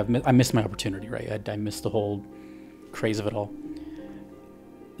way, like, I missed my opportunity, right? I missed the whole craze of it all.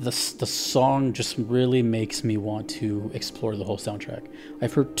 The song just really makes me want to explore the whole soundtrack.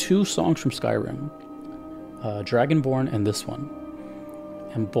 I've heard 2 songs from Skyrim, Dragonborn and this one.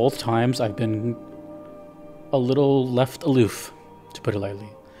 And both times I've been a little left aloof, to put it lightly.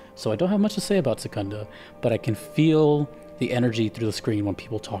 So I don't have much to say about Secunda, but I can feel the energy through the screen when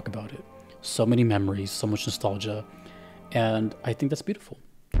people talk about it. So many memories, so much nostalgia, and I think that's beautiful.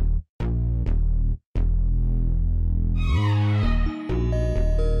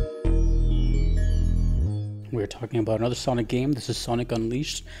 We're talking about another Sonic game. This is Sonic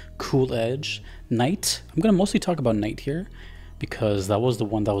Unleashed, Cool Edge, Night. I'm going to mostly talk about Night here because that was the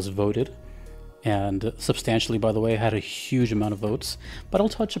one that was voted, and substantially, by the way, had a huge amount of votes. But I'll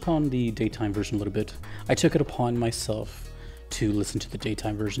touch upon the daytime version a little bit. I took it upon myself to listen to the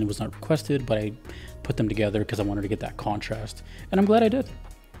daytime version. It was not requested, but I put them together because I wanted to get that contrast, and I'm glad I did,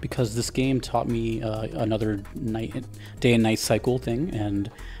 because this game taught me another day and night cycle thing, and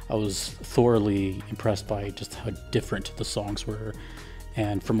I was thoroughly impressed by just how different the songs were.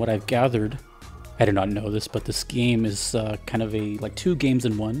 And from what I've gathered, I did not know this, but this game is kind of a like 2 games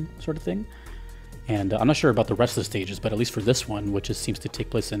in 1 sort of thing. And I'm not sure about the rest of the stages, but at least for this one, which seems to take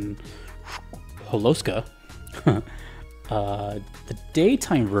place in Holoska, the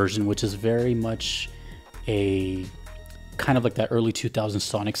daytime version, which is very much a kind of like that early 2000s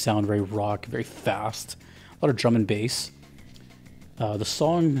Sonic sound, very rock, very fast, a lot of drum and bass. The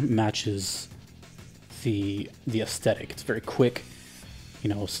song matches the aesthetic. It's very quick, you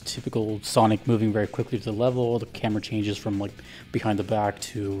know, it's typical Sonic moving very quickly to the level. The camera changes from like behind the back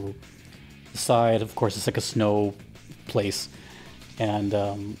to the side. Of course, it's like a snow place. And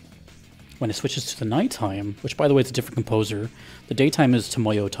when it switches to the nighttime, which by the way, it's a different composer. The daytime is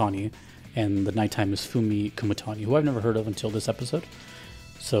Tomoyo Otani, and the nighttime is Fumi Kumatani, who I've never heard of until this episode.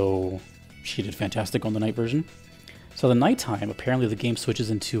 So she did fantastic on the night version. So the nighttime, apparently the game switches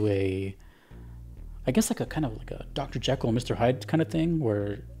into I guess like a kind of like a Dr. Jekyll and Mr. Hyde kind of thing,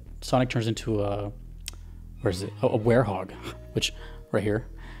 where Sonic turns into a werehog, which right here.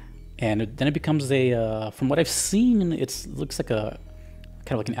 And then it becomes from what I've seen, it looks like a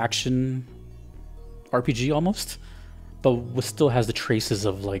kind of like an action RPG almost, but still has the traces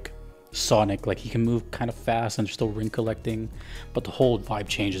of like Sonic, like he can move kind of fast and still ring collecting, but the whole vibe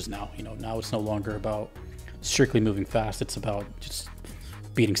changes now. You know, now it's no longer about strictly moving fast, it's about just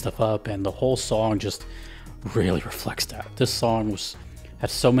beating stuff up, and the whole song just really reflects that. This song had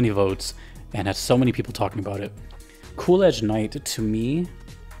so many votes and had so many people talking about it. Cool Edge Night to me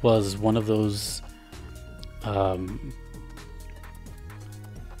was one of those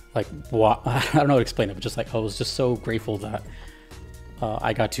like, I don't know how to explain it, but just like I was just so grateful that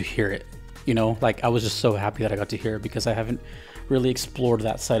I got to hear it, you know, like I was just so happy that I got to hear it, because I haven't really explored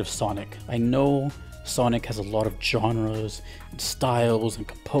that side of Sonic. I know Sonic has a lot of genres and styles and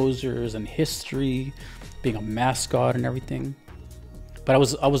composers and history, being a mascot and everything, but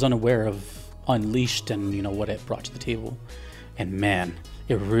I was unaware of Unleashed and, you know, what it brought to the table. And man,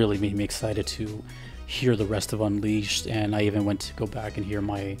 it really made me excited to hear the rest of Unleashed, and I even went to go back and hear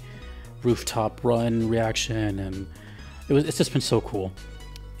my rooftop run reaction, and it's just been so cool.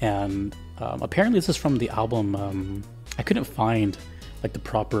 And apparently this is from the album. I couldn't find like the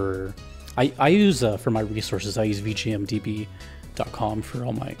proper. I use for my resources, I use VGMDB.com for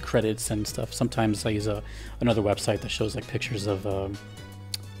all my credits and stuff. Sometimes I use another website that shows like pictures of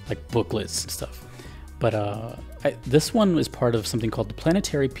like booklets and stuff. But this one is part of something called the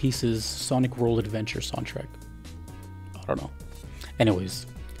Planetary Pieces Sonic World Adventure soundtrack. I don't know. Anyways,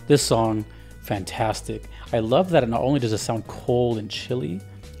 this song, fantastic. I love that not only does it sound cold and chilly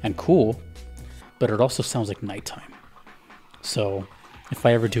and cool, but it also sounds like nighttime. So if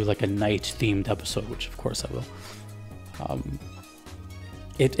I ever do like a night themed episode, which of course I will,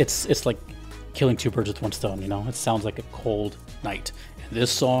 it's like killing two birds with one stone, you know? It sounds like a cold night. And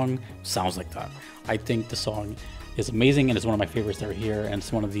this song sounds like that. I think the song is amazing, and it's one of my favorites that are here, and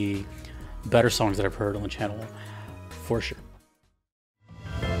it's one of the better songs that I've heard on the channel for sure.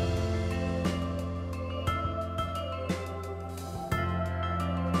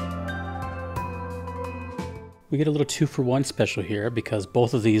 We get a little 2-for-1 special here because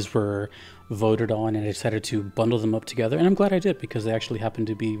both of these were voted on, and I decided to bundle them up together, and I'm glad I did because they actually happen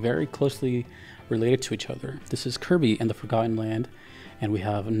to be very closely related to each other. This is Kirby and the Forgotten Land, and we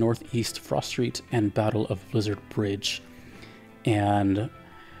have Northeast Frost Street and Battle of Blizzard Bridge. And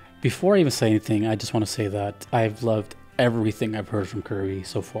before I even say anything, I just want to say that I've loved everything I've heard from Kirby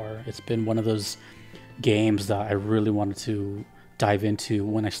so far. It's been one of those games that I really wanted to dive into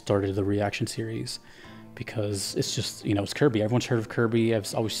when I started the reaction series, because it's just, you know, it's Kirby. Everyone's heard of Kirby.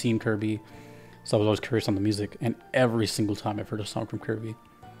 I've always seen Kirby, so I was always curious on the music. And every single time I've heard a song from Kirby,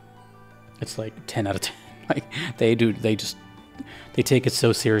 it's like 10 out of 10. Like they take it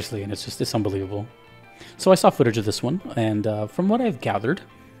so seriously, and it's unbelievable. So I saw footage of this one, and from what I've gathered,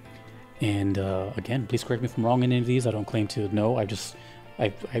 and again, please correct me if I'm wrong in any of these. I don't claim to know.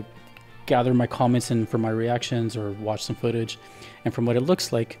 I gather my comments in for my reactions or watch some footage, and from what it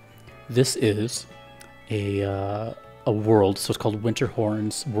looks like, this is a world. So it's called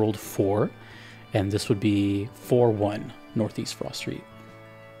Winterhorn's World 4, and this would be 4-1 Northeast Frost Street.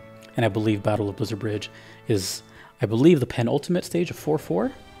 And I believe Battle of Blizzard Bridge is, I believe, the penultimate stage of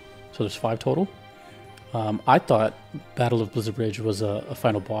 4-4. So there's 5 total. I thought Battle of Blizzard Bridge was a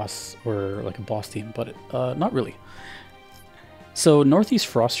final boss or like a boss team, but not really. So Northeast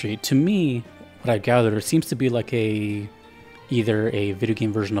Frost Street, to me, what I gathered, it seems to be like either a video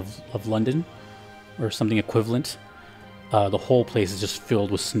game version of London or something equivalent. The whole place is just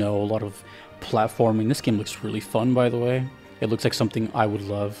filled with snow, a lot of platforming. This game looks really fun, by the way. It looks like something I would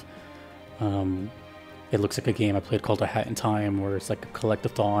love. It looks like a game I played called A Hat in Time, where it's like a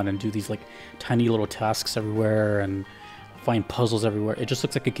collectathon and do these like tiny little tasks everywhere and find puzzles everywhere. It just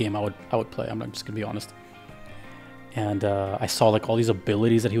looks like a game I would play. I'm just gonna be honest. And I saw like all these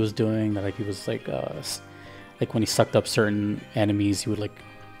abilities that he was doing. That like he was like when he sucked up certain enemies, he would like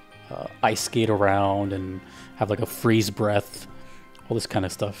ice skate around and have like a freeze breath, all this kind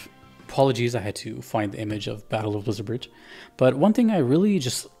of stuff. Apologies, I had to find the image of Battle of Blizzard Bridge. But one thing I really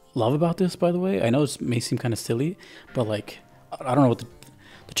just love about this, by the way, I know it may seem kind of silly, but like, I don't know what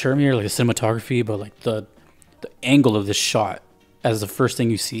the term here, like the cinematography, but like the angle of this shot as the first thing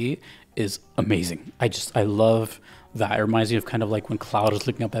you see is amazing. I love that. It reminds me of kind of like when Cloud is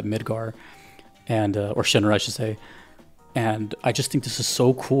looking up at Midgar, and or Shinra, I should say. And I just think this is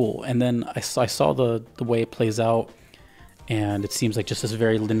so cool. And then I saw the way it plays out, and it seems like just this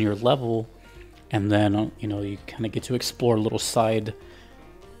very linear level. And then, you know, you kind of get to explore little side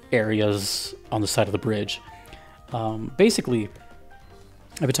areas on the side of the bridge. Basically,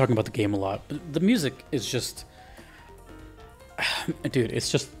 I've been talking about the game a lot, but the music is just, dude,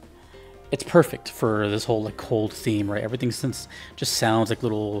 it's perfect for this whole like cold theme, right? Everything just sounds like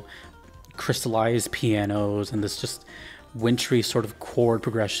little crystallized pianos, and this just wintry sort of chord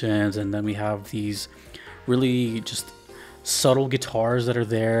progressions, and then we have these really just subtle guitars that are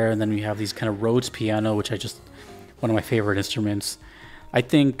there, and then we have these kind of Rhodes piano, which one of my favorite instruments. I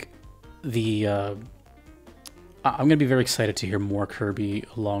think I'm gonna be very excited to hear more Kirby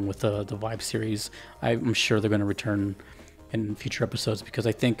along with the Vibe series. I'm sure they're gonna return in future episodes, because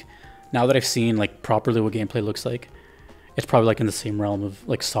I think now that I've seen like properly what gameplay looks like, it's probably like in the same realm of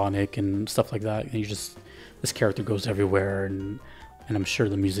like Sonic and stuff like that. And this character goes everywhere, and I'm sure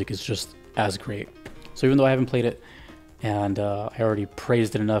the music is just as great. So even though I haven't played it, and I already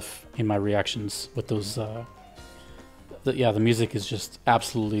praised it enough in my reactions with those, the music is just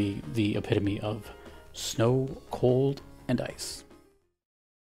absolutely the epitome of snow, cold, and ice.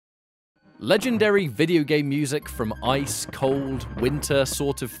 Legendary video game music from ice, cold, winter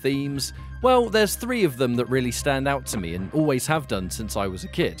sort of themes. Well, there's 3 of them that really stand out to me and always have done since I was a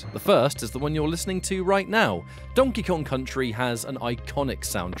kid. The first is the one you're listening to right now. Donkey Kong Country has an iconic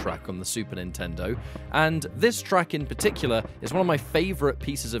soundtrack on the Super Nintendo, and this track in particular is one of my favourite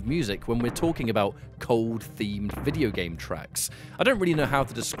pieces of music when we're talking about cold-themed video game tracks. I don't really know how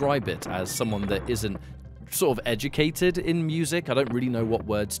to describe it as someone that isn't sort of educated in music. I don't really know what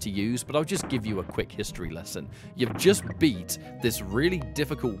words to use, but I'll just give you a quick history lesson. You've just beat this really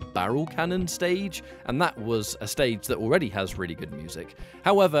difficult barrel cannon stage, and that was a stage that already has really good music.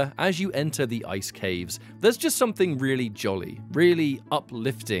 However, as you enter the ice caves, there's just something really jolly, really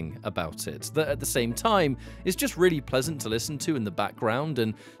uplifting about it, that at the same time is just really pleasant to listen to in the background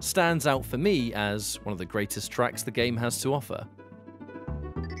and stands out for me as one of the greatest tracks the game has to offer.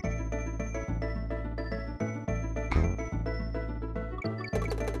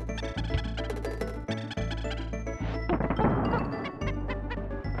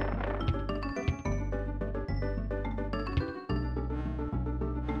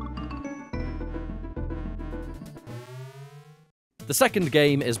 The second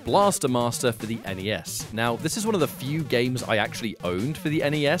game is Blaster Master for the NES. Now, this is one of the few games I actually owned for the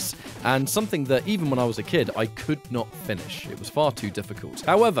NES, and something that even when I was a kid, I could not finish. It was far too difficult.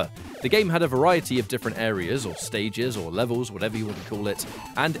 However, the game had a variety of different areas, or stages, or levels, whatever you want to call it,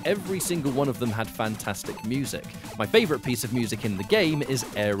 and every single one of them had fantastic music. My favourite piece of music in the game is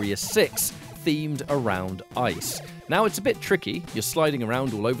Area 6, themed around ice. Now, it's a bit tricky. You're sliding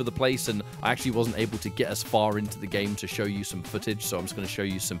around all over the place, and I actually wasn't able to get as far into the game to show you some footage, so I'm just going to show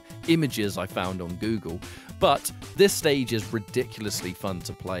you some images I found on Google. But this stage is ridiculously fun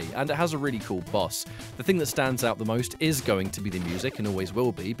to play, and it has a really cool boss. The thing that stands out the most is going to be the music, and always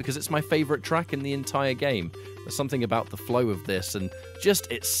will be, because it's my favourite track in the entire game. There's something about the flow of this, and just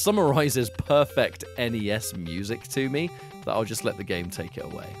it summarises perfect NES music to me, that I'll just let the game take it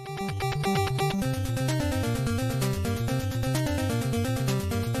away.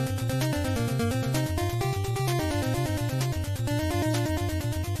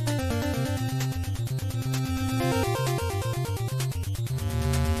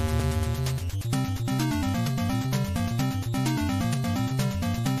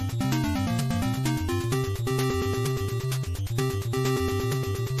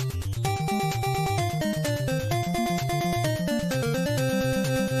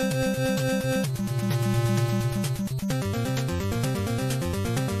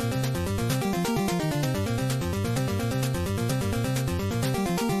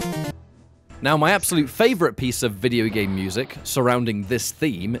 Now, my absolute favourite piece of video game music surrounding this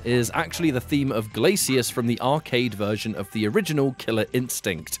theme is actually the theme of Glacius from the arcade version of the original Killer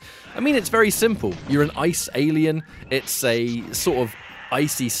Instinct. I mean, it's very simple. You're an ice alien. It's a sort of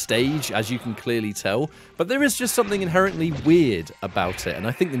icy stage, as you can clearly tell, but there is just something inherently weird about it, and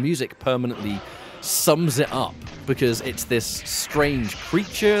I think the music permanently sums it up, because it's this strange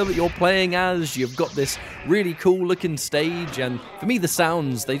creature that you're playing as. You've got this really cool looking stage, and for me the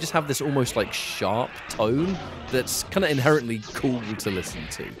sounds, they just have this almost like sharp tone that's kind of inherently cool to listen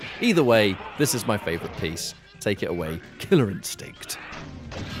to. Either way, this is my favourite piece. Take it away, Killer Instinct.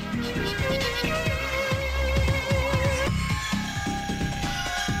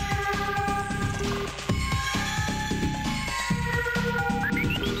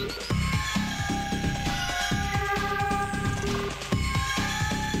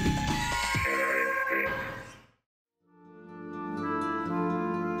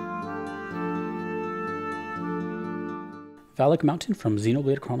 Valak Mountain from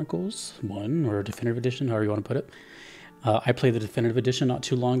Xenoblade Chronicles 1, or Definitive Edition, however you want to put it. I played the Definitive Edition not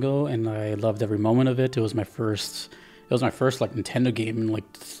too long ago, and I loved every moment of it. It was my first like Nintendo game in like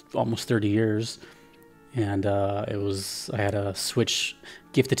almost 30 years, and I had a Switch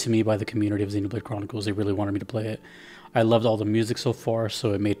gifted to me by the community of Xenoblade Chronicles. They really wanted me to play it. I loved all the music so far,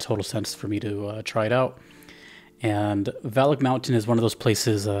 so it made total sense for me to try it out. And Valak Mountain is one of those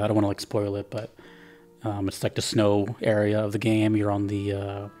places. I don't want to like spoil it, but it's like the snow area of the game. You're on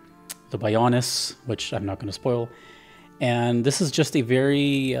the Bionis, which I'm not going to spoil. And this is just a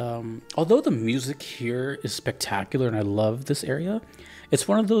very, although the music here is spectacular and I love this area, it's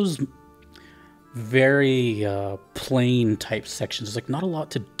one of those very plain type sections. There's like not a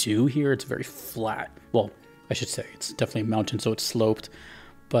lot to do here. It's very flat. Well, I should say it's definitely a mountain, so it's sloped,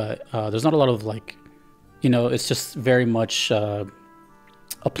 but there's not a lot of like, it's just very much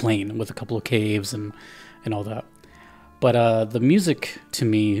a plain with a couple of caves and all that. But the music to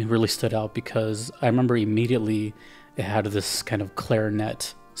me really stood out because I remember immediately it had this kind of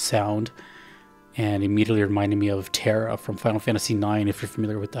clarinet sound and immediately reminded me of Terra from Final Fantasy IX, if you're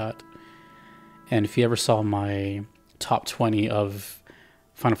familiar with that. And if you ever saw my top 20 of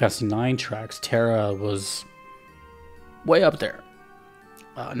Final Fantasy IX tracks, Terra was way up there.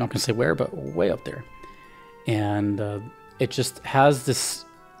 I'm not going to say where, but way up there. And it just has this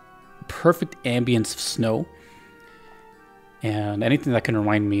perfect ambience of snow. And anything that can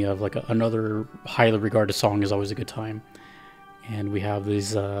remind me of like another highly regarded song is always a good time. And we have these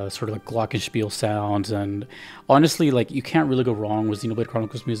sort of like glockenspiel sounds. And honestly, like, you can't really go wrong with Xenoblade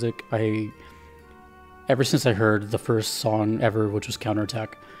Chronicles music. Ever since I heard the first song ever, which was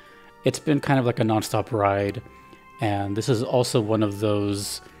Counterattack, it's been kind of like a nonstop ride. And this is also one of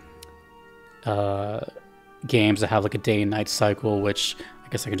those games that have like a day and night cycle, which I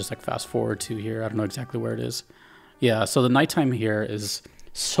guess I can just like fast forward to here. I don't know exactly where it is. Yeah, so the nighttime here is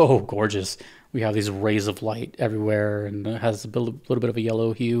so gorgeous. We have these rays of light everywhere, and it has a little bit of a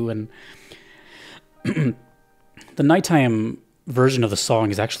yellow hue. And the nighttime version of the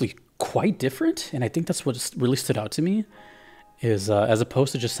song is actually quite different, and I think that's what really stood out to me. Is as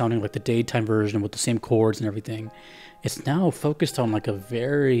opposed to just sounding like the daytime version with the same chords and everything, it's now focused on like a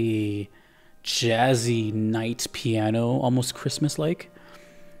very jazzy night piano, almost Christmas-like.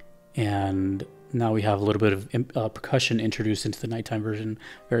 And now we have a little bit of percussion introduced into the nighttime version.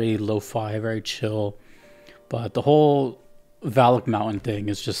 Very lo-fi, very chill. But the whole Valak Mountain thing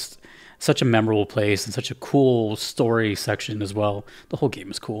is just such a memorable place and such a cool story section as well. The whole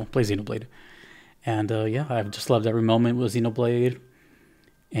game is cool. Play Xenoblade. And yeah, I've just loved every moment with Xenoblade.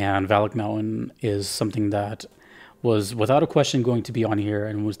 And Valak Mountain is something that was without a question going to be on here,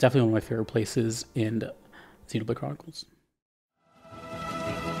 and was definitely one of my favorite places in Xenoblade Chronicles.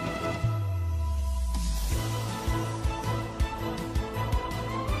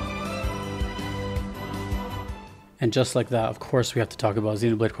 And just like that, of course, we have to talk about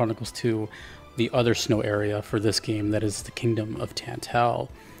Xenoblade Chronicles 2, the other snow area for this game, that is the Kingdom of Tantal.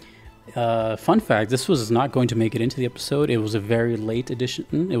 Fun fact, this was not going to make it into the episode. It was a very late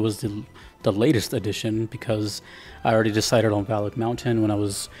edition. It was the latest edition because I already decided on Valak Mountain when I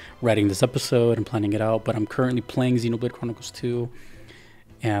was writing this episode and planning it out. But I'm currently playing Xenoblade Chronicles 2,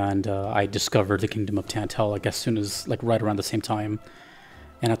 and I discovered the Kingdom of Tantal, I guess, soon as, like, right around the same time.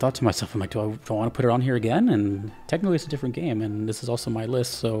 And I thought to myself, I'm like, do I want to put it on here again? And technically it's a different game, and this is also my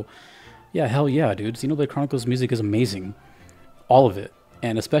list. So yeah, hell yeah, dude. Xenoblade Chronicles music is amazing. All of it.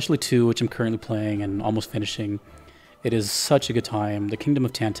 And especially 2, which I'm currently playing and almost finishing. It is such a good time. The Kingdom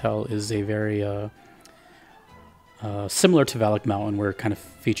of Tantal is a very similar to Valak Mountain, where it kind of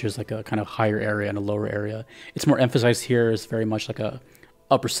features like a kind of higher area and a lower area. It's more emphasized here. It's very much like a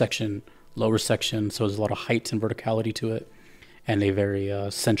upper section, lower section. So there's a lot of height and verticality to it. And a very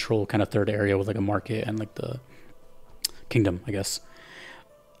central kind of third area with like a market and like the kingdom, I guess.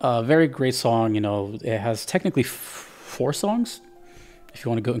 Very great song. You know, it has technically 4 songs. If you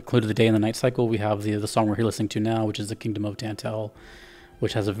want to go include the day and the night cycle, we have the song we're here listening to now, which is the Kingdom of Tantal,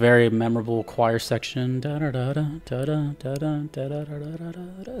 which has a very memorable choir section. Then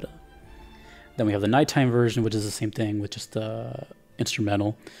we have the nighttime version, which is the same thing with just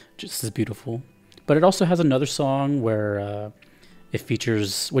instrumental, just as beautiful. But it also has another song where it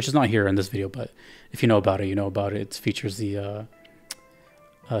features, which is not here in this video, but if you know about it, you know about it. It features the,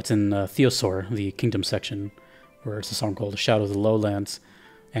 it's in Theosaur, the Kingdom section, where it's a song called Shadow of the Lowlands,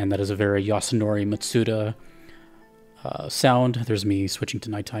 and that is a very Yasunori Matsuda sound. There's me switching to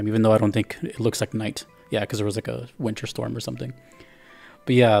nighttime, even though I don't think it looks like night. Yeah, because there was like a winter storm or something.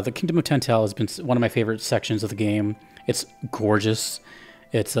 But yeah, the Kingdom of Tantal has been one of my favorite sections of the game. It's gorgeous.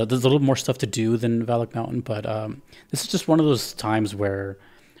 It's there's a little more stuff to do than Valak Mountain, but this is just one of those times where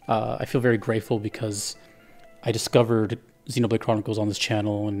I feel very grateful because I discovered Xenoblade Chronicles on this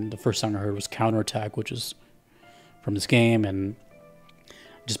channel, and the first song I heard was Counterattack, which is from this game, and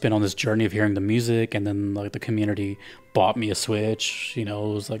just been on this journey of hearing the music, and then like the community bought me a Switch. You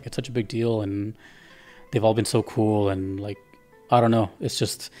know, it was like, it's such a big deal, and they've all been so cool, and like, I don't know, it's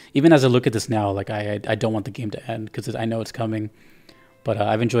just, even as I look at this now, like I don't want the game to end because I know it's coming. But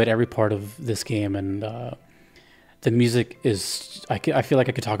I've enjoyed every part of this game, and the music is, I feel like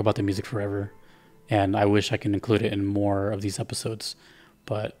I could talk about the music forever, and I wish I can include it in more of these episodes.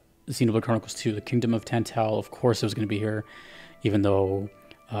 But Xenoblade Chronicles 2, the Kingdom of Tantal, of course it was going to be here, even though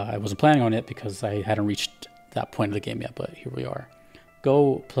I wasn't planning on it because I hadn't reached that point of the game yet, but here we are.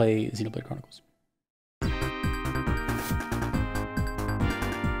 Go play Xenoblade Chronicles.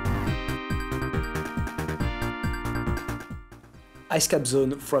 Ice Cap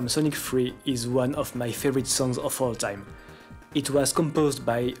Zone from Sonic 3 is one of my favorite songs of all time. It was composed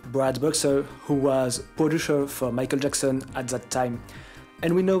by Brad Boxer, who was producer for Michael Jackson at that time,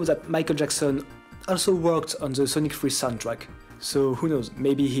 and we know that Michael Jackson also worked on the Sonic 3 soundtrack, So who knows,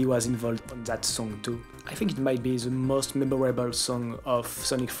 maybe he was involved on that song too. I think it might be the most memorable song of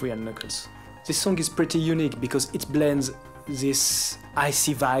Sonic 3 and Knuckles. This song is pretty unique because it blends these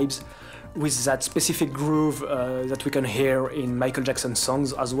icy vibes with that specific groove that we can hear in Michael Jackson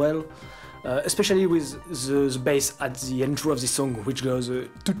songs as well, especially with the bass at the intro of the song, which goes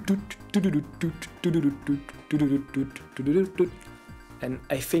and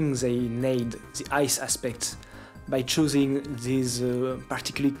I think they nailed the ice aspect by choosing this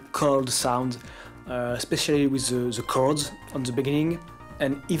particularly cold sound, especially with the chords on the beginning,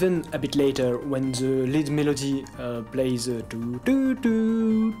 and even a bit later when the lead melody plays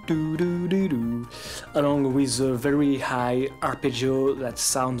along with a very high arpeggio that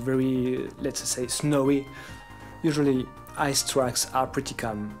sounds very, let's say, snowy. Usually ice tracks are pretty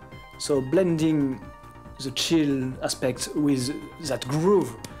calm, so blending the chill aspect with that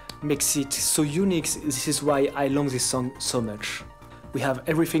groove makes it so unique. This is why I love this song so much. We have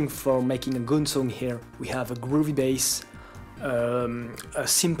everything for making a good song here. We have a groovy bass, a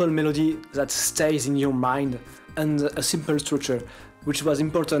simple melody that stays in your mind, and a simple structure, which was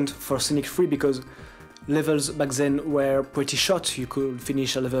important for Sonic 3 because levels back then were pretty short. You could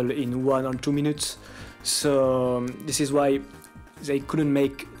finish a level in 1 or 2 minutes, so this is why they couldn't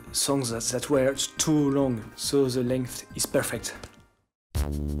make songs that were too long, so the length is perfect.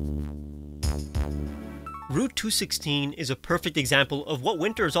 Route 216 is a perfect example of what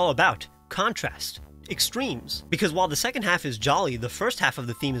winter is all about: contrast. Extremes. Because while the second half is jolly, the first half of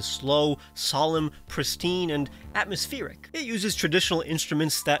the theme is slow, solemn, pristine, and atmospheric. It uses traditional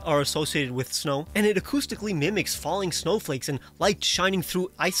instruments that are associated with snow, and it acoustically mimics falling snowflakes and light shining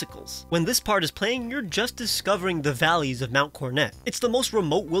through icicles. When this part is playing, you're just discovering the valleys of Mount Cornet. It's the most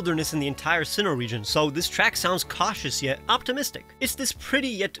remote wilderness in the entire Sinnoh region, so this track sounds cautious yet optimistic. It's this pretty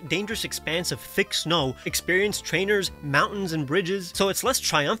yet dangerous expanse of thick snow, experienced trainers, mountains, and bridges, so it's less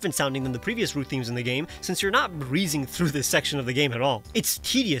triumphant sounding than the previous route themes in the game, since you're not breezing through this section of the game at all. It's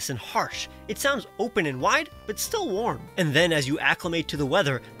tedious and harsh. It sounds open and wide, but still warm. And then as you acclimate to the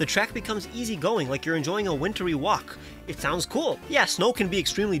weather, the track becomes easygoing, like you're enjoying a wintry walk. It sounds cool. Yeah, snow can be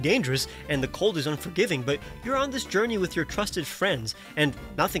extremely dangerous, and the cold is unforgiving, but you're on this journey with your trusted friends, and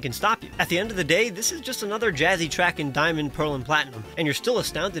nothing can stop you. At the end of the day, this is just another jazzy track in Diamond, Pearl, and Platinum, and you're still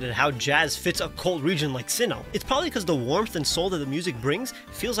astounded at how jazz fits a cold region like Sinnoh. It's probably because the warmth and soul that the music brings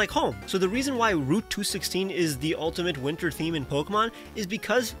feels like home. So the reason why Route 216 is the ultimate winter theme in Pokemon is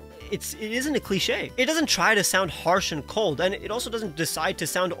because it isn't a cliche. It doesn't try to sound harsh and cold, and it also doesn't decide to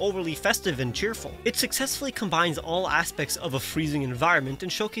sound overly festive and cheerful. It successfully combines all aspects of a freezing environment and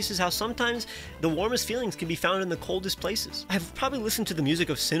showcases how sometimes the warmest feelings can be found in the coldest places. I've probably listened to the music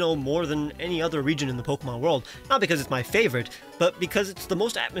of Sinnoh more than any other region in the Pokemon world, not because it's my favorite, but because it's the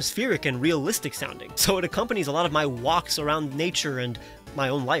most atmospheric and realistic sounding. So it accompanies a lot of my walks around nature and my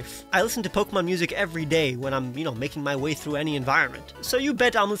own life. I listen to Pokemon music every day when I'm, making my way through any environment. So you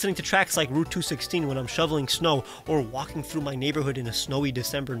bet I'm listening to tracks like Route 216 when I'm shoveling snow or walking through my neighborhood in a snowy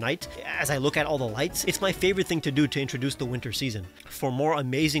December night as I look at all the lights. It's my favorite thing to do to introduce the winter season. For more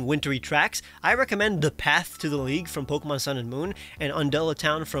amazing wintry tracks, I recommend The Path to the League from Pokemon Sun and Moon, and Undella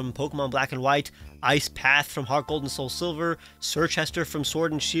Town from Pokemon Black and White, Ice Path from Heart Gold and Soul Silver, Surchester from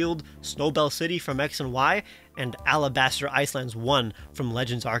Sword and Shield, Snowbell City from X and Y, and Alabaster Icelands 1 from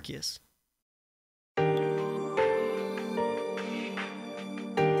Legends Arceus.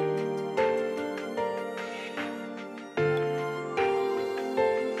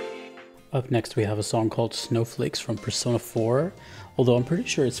 Up next we have a song called Snowflakes from Persona 4, although I'm pretty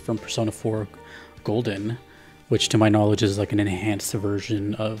sure it's from Persona 4 Golden, which to my knowledge is like an enhanced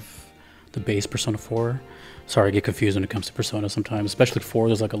version of the base Persona 4. Sorry, I get confused when it comes to Persona sometimes, especially 4.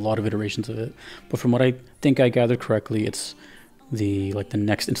 There's like a lot of iterations of it, but from what I think I gathered correctly, it's the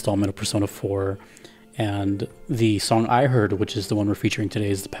next installment of Persona 4. And the song I heard, which is the one we're featuring today,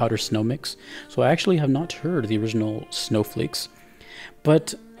 is the Powder Snow Mix. So I actually have not heard the original Snowflakes,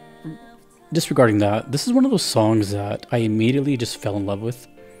 but disregarding that, this is one of those songs that I immediately just fell in love with.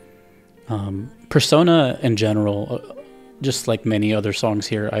 Persona in general, just like many other songs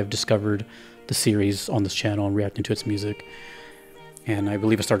here, I've discovered the series on this channel and reacting to its music. And I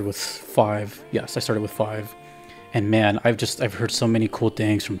believe I started with 5. Yes, I started with 5. And man, I've heard so many cool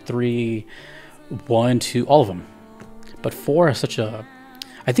things from 3, 1, 2, all of them. But 4 is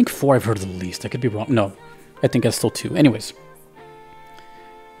I think 4 I've heard the least. I could be wrong. No, I think that's still 2. Anyways,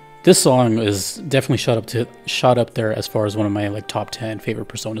 this song is definitely shot up there as far as one of my top 10 favorite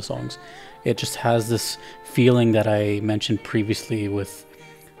Persona songs. It just has this feeling that I mentioned previously with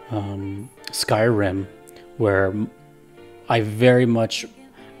Skyrim, where I very much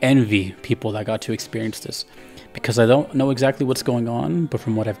envy people that got to experience this, because I don't know exactly what's going on, but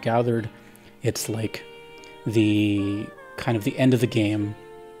from what I've gathered, it's like the kind of the end of the game.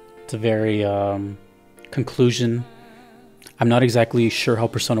 It's a very conclusion. I'm not exactly sure how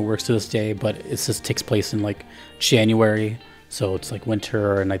Persona works to this day, but it just takes place in like January, so it's like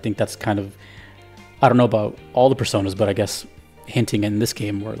winter, and I think that's kind of, I don't know about all the Personas, but I guess hinting in this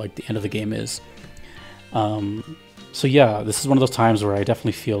game where like the end of the game is. So yeah, this is one of those times where I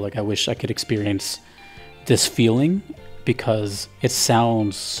definitely feel like I wish I could experience this feeling, because it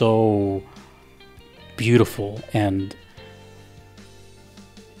sounds so beautiful, and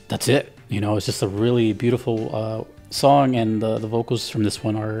that's it. You know, it's just a really beautiful song, and the vocals from this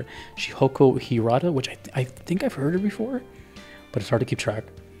one are Shihoko Hirata, which I think I've heard her before, but it's hard to keep track.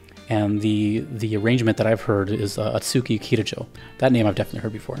 And the arrangement that I've heard is Atsuki Kirajo. That name I've definitely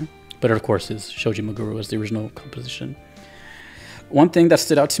heard before, but it of course is Shoji Meguro as the original composition. One thing that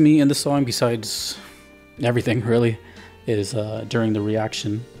stood out to me in the song, besides everything really, is during the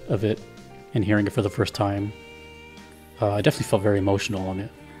reaction of it and hearing it for the first time, I definitely felt very emotional on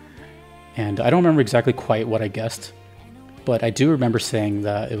it. And I don't remember exactly quite what I guessed, but I do remember saying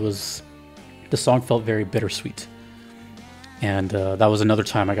that the song felt very bittersweet. And that was another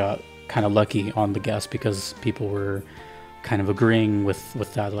time I got kind of lucky on the guess, because people were kind of agreeing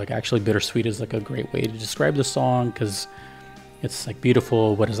with that. Like, actually, bittersweet is like a great way to describe the song, because it's like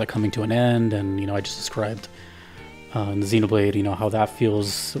beautiful. What is that coming to an end? And, you know, I just described in the Xenoblade, you know, how that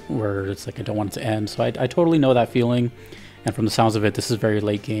feels, where it's like I don't want it to end. So I totally know that feeling. And from the sounds of it, this is very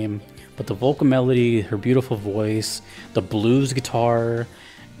late game. But the vocal melody, her beautiful voice, the blues guitar,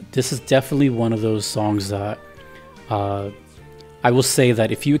 this is definitely one of those songs that I will say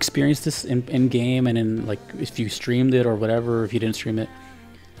that if you experience this in game, and in like if you streamed it or whatever, if you didn't stream it,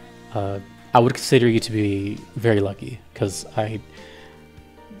 I would consider you to be very lucky, because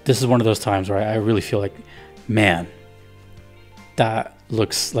this is one of those times where I really feel like, man, that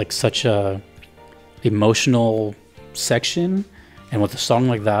looks like such a emotional section, and with a song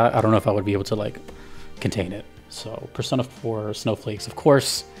like that, I don't know if I would be able to like contain it. So Persona 4 Snowflakes, of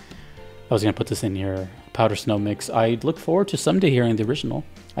course, I was gonna put this in here. Powder Snow Mix. I look forward to someday hearing the original.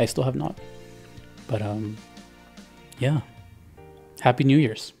 I still have not. But yeah. Happy New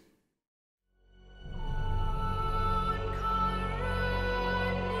Year's.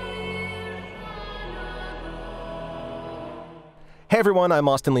 Hey everyone, I'm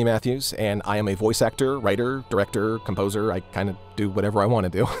Austin Lee Matthews, and I am a voice actor, writer, director, composer. I kind of do whatever I want to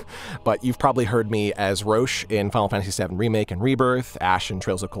do. But you've probably heard me as Roche in Final Fantasy VII Remake and Rebirth, Ash in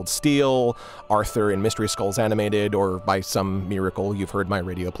Trails of Cold Steel, Arthur in Mystery Skulls Animated, or by some miracle, you've heard my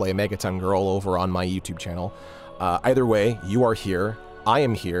radio play Megaton Girl over on my YouTube channel. Either way, you are here, I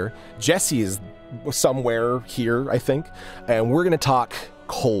am here, Jesse is somewhere here, I think, and we're going to talk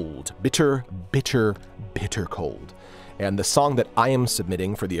cold. Bitter, bitter, bitter cold. And the song that I am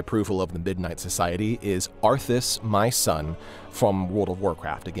submitting for the approval of the Midnight Society is Arthas, My Son, from World of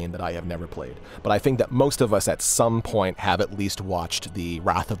Warcraft, a game that I have never played. But I think that most of us at some point have at least watched the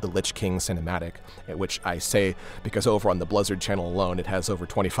Wrath of the Lich King cinematic, which I say because over on the Blizzard channel alone, it has over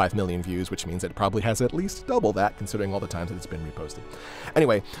 25 million views, which means it probably has at least double that, considering all the times that it's been reposted.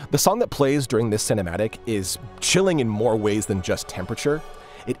 Anyway, the song that plays during this cinematic is chilling in more ways than just temperature.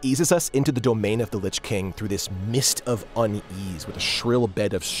 It eases us into the domain of the Lich King through this mist of unease, with a shrill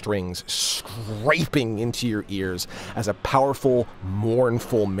bed of strings scraping into your ears as a powerful,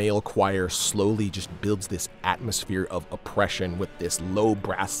 mournful male choir slowly just builds this atmosphere of oppression, with this low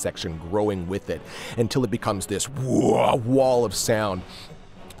brass section growing with it, until it becomes this wall of sound.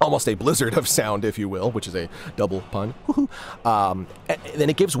 Almost a blizzard of sound, if you will, which is a double pun. And then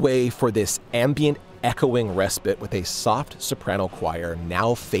it gives way for this ambient, echoing respite with a soft soprano choir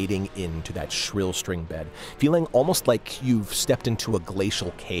now fading into that shrill string bed, feeling almost like you've stepped into a glacial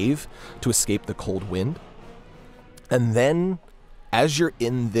cave to escape the cold wind. And then, as you're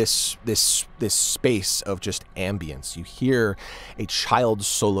in this space of just ambience, you hear a child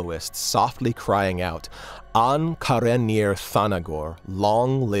soloist softly crying out, An Karenir Thanagor,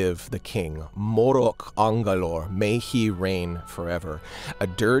 long live the king, Morok Angalor, may he reign forever. A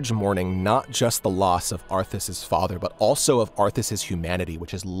dirge mourning not just the loss of Arthas' father, but also of Arthas' humanity,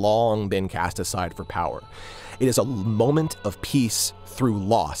 which has long been cast aside for power. It is a moment of peace through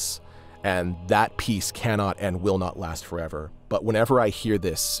loss, and that peace cannot and will not last forever. But whenever I hear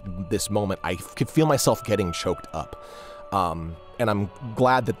this moment, I could feel myself getting choked up. And I'm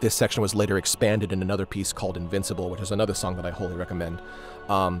glad that this section was later expanded in another piece called Invincible, which is another song that I wholly recommend.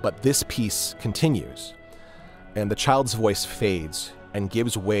 But this piece continues, and the child's voice fades. and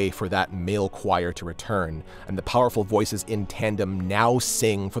gives way for that male choir to return, and the powerful voices in tandem now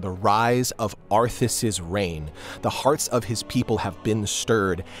sing for the rise of Arthas's reign. The hearts of his people have been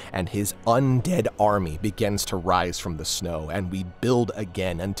stirred, and his undead army begins to rise from the snow, and we build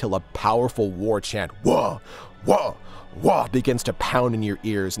again until a powerful war chant, wah, wah, wah, begins to pound in your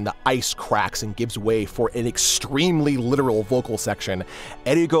ears, and the ice cracks and gives way for an extremely literal vocal section.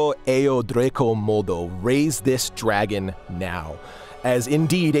 Erigo eo draco modo, raise this dragon now. As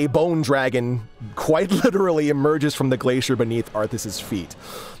indeed a bone dragon quite literally emerges from the glacier beneath Arthas's feet.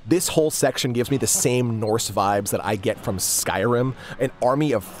 This whole section gives me the same Norse vibes that I get from Skyrim, an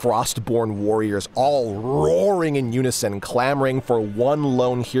army of frostborn warriors all roaring in unison, clamoring for one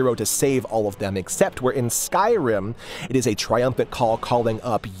lone hero to save all of them, except where in Skyrim, it is a triumphant call calling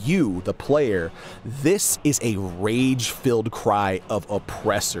up you, the player. This is a rage-filled cry of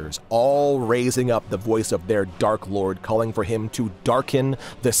oppressors, all raising up the voice of their Dark Lord, calling for him to darken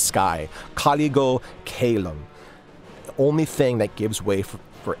the sky. Kaligo Kalum. The only thing that gives way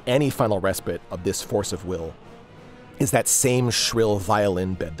for any final respite of this force of will is that same shrill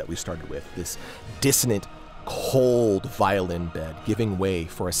violin bed that we started with, this dissonant, cold violin bed giving way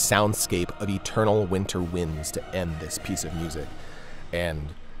for a soundscape of eternal winter winds to end this piece of music. And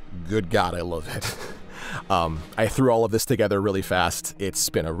good God, I love it. I threw all of this together really fast. It's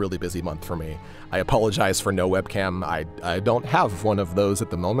been a really busy month for me. I apologize for no webcam. I don't have one of those at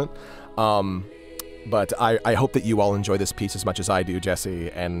the moment. But I hope that you all enjoy this piece as much as I do,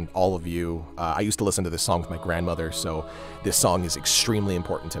 Jesse, and all of you. I used to listen to this song with my grandmother, so this song is extremely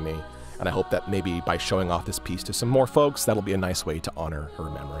important to me. And I hope that maybe by showing off this piece to some more folks, that'll be a nice way to honor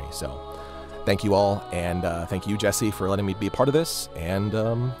her memory. So thank you all, and thank you, Jesse, for letting me be a part of this.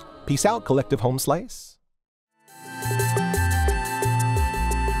 And peace out, Collective Home Slice.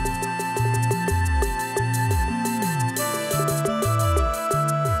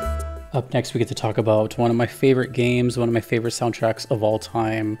 Up next, we get to talk about one of my favorite games, one of my favorite soundtracks of all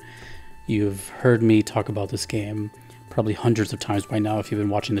time. You've heard me talk about this game probably hundreds of times by now if you've been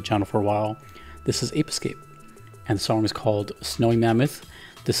watching the channel for a while. This is Ape Escape, and the song is called Snowy Mammoth.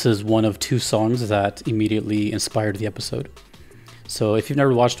 This is one of two songs that immediately inspired the episode. So if you've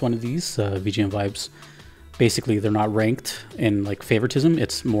never watched one of these, VGM Vibes, basically they're not ranked in like favoritism.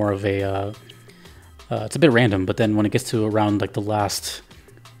 It's more of a, it's a bit random, but then when it gets to around like the last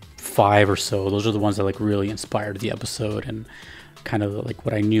 5 or so, those are the ones that like really inspired the episode and kind of like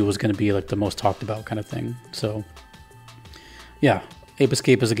what I knew was going to be like the most talked about kind of thing. So yeah, Ape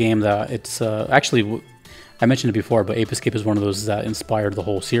Escape is a game that it's actually, I mentioned it before, but Ape Escape is one of those that inspired the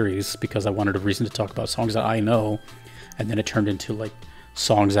whole series because I wanted a reason to talk about songs that I know, and then it turned into like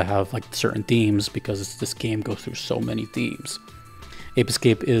songs that have like certain themes because this game goes through so many themes. Ape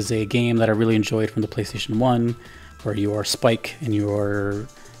Escape is a game that I really enjoyed from the PlayStation 1, where you are Spike and you are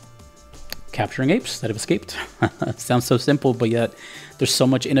capturing apes that have escaped. Sounds so simple, but yet there's so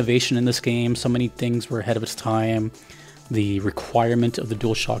much innovation in this game. So many things were ahead of its time. The requirement of the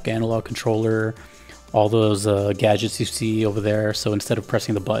DualShock analog controller, all those gadgets you see over there. So instead of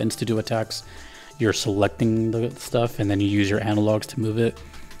pressing the buttons to do attacks, you're selecting the stuff and then you use your analogs to move it.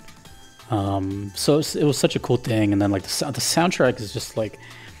 So it was such a cool thing. And then like the soundtrack is just like,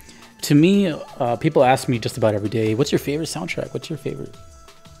 to me, people ask me just about every day, what's your favorite soundtrack? What's your favorite?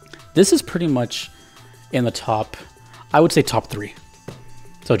 This is pretty much in the top, I would say top 3.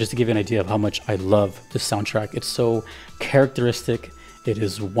 So just to give you an idea of how much I love this soundtrack. It's so characteristic. It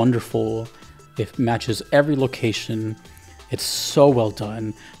is wonderful. It matches every location. It's so well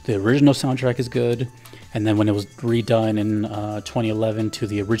done. The original soundtrack is good. And then when it was redone in 2011 to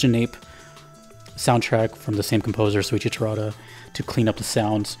the Originape soundtrack from the same composer, Soichi Terada, to clean up the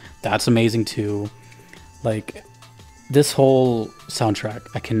sounds, that's amazing too. Like, this whole soundtrack,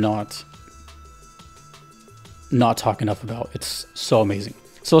 I cannot not talk enough about. It's so amazing.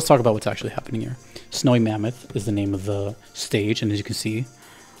 So let's talk about what's actually happening here. Snowy Mammoth is the name of the stage, and as you can see,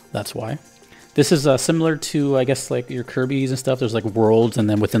 that's why. This is similar to, I guess, like your Kirby's and stuff. There's like worlds, and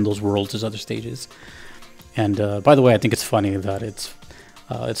then within those worlds, there's other stages. And by the way, I think it's funny that it's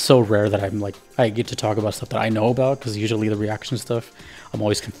so rare that I get to talk about stuff that I know about, because usually the reaction stuff, I'm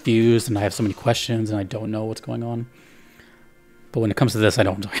always confused, and I have so many questions, and I don't know what's going on. But when it comes to this, I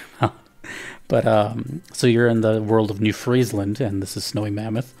know what I'm talking about. But so you're in the world of New Friesland, and this is Snowy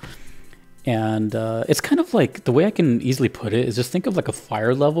Mammoth. And it's kind of like, the way I can easily put it is just think of like a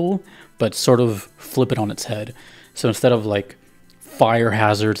fire level, but sort of flip it on its head. So instead of like fire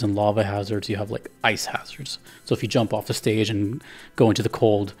hazards and lava hazards, you have like ice hazards. So if you jump off the stage and go into the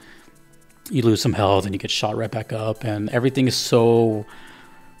cold, you lose some health and you get shot right back up. And everything is so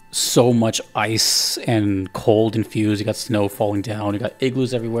so much ice and cold infused. You got snow falling down. You got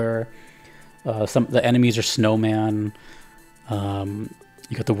igloos everywhere. The enemies are snowman.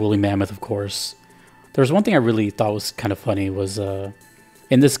 You got the woolly mammoth, of course. There was one thing I really thought was kind of funny was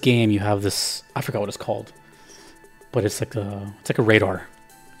in this game you have this, I forgot what it's called, but it's like a radar,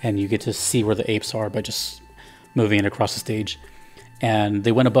 and you get to see where the apes are by just moving it across the stage. And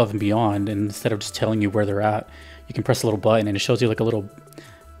they went above and beyond, and instead of just telling you where they're at, you can press a little button and it shows you like a little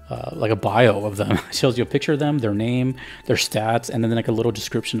like a bio of them. It shows you a picture of them, their name, their stats, and then like a little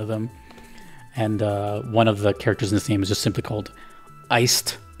description of them. And one of the characters in this game is just simply called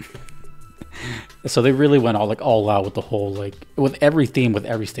Iced. So they really went all out with the whole, like, with every theme, with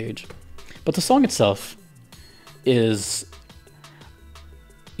every stage. But the song itself is,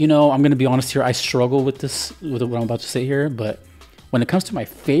 you know, I'm gonna be honest here, I struggle with this, with what I'm about to say here, but when it comes to my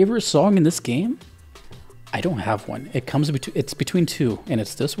favorite song in this game, I don't have one. It's between two, and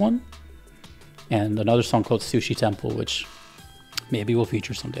it's this one and another song called Sushi Temple, which maybe we'll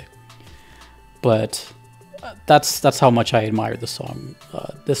feature someday. But that's how much I admire this song.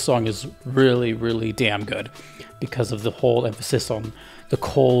 This song is really, really damn good because of the whole emphasis on the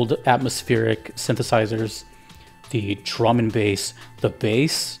cold, atmospheric synthesizers, the drum and bass, the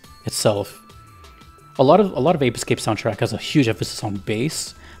bass itself. A lot of Ape Escape soundtrack has a huge emphasis on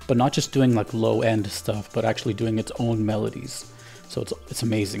bass, but not just doing like low end stuff, but actually doing its own melodies. So it's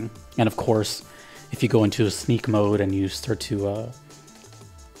amazing. And of course, if you go into a sneak mode and you start to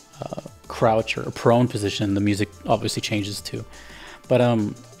crouch or prone position, the music obviously changes too. But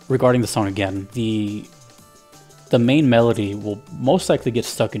regarding the song again, the main melody will most likely get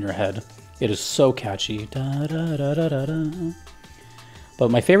stuck in your head. It is so catchy. Da, da, da, da, da, da.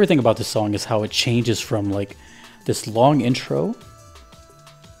 But my favorite thing about this song is how it changes from like this long intro,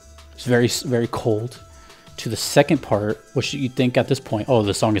 it's very, very cold, to the second part, which you think at this point, oh,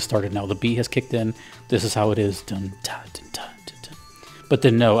 the song has started now. The beat has kicked in. This is how it is. Dun, da, dun, da, dun, dun. But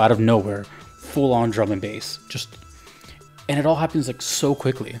then no, out of nowhere, full on drum and bass. And it all happens like so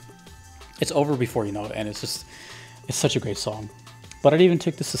quickly. It's over before you know it, and it's such a great song. But I'd even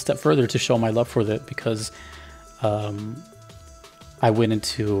take this a step further to show my love for it because I went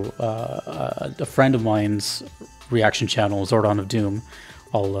into a friend of mine's reaction channel, Zordon of Doom.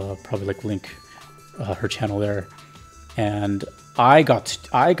 I'll probably like link her channel there, and I got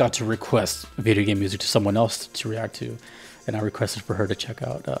to request video game music to someone else to react to, and I requested for her to check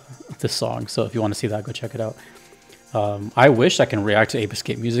out this song. So if you want to see that, go check it out. I wish I can react to Ape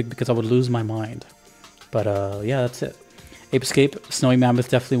Escape music because I would lose my mind. But yeah, that's it. Ape Escape, Snowy Mammoth,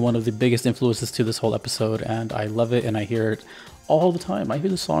 definitely one of the biggest influences to this whole episode, and I love it, and I hear it all the time. I hear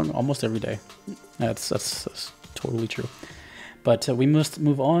this song almost every day. That's totally true. But we must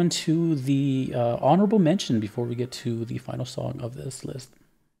move on to the honorable mention before we get to the final song of this list.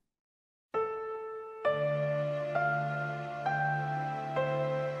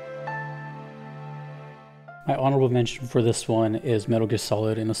 My honorable mention for this one is Metal Gear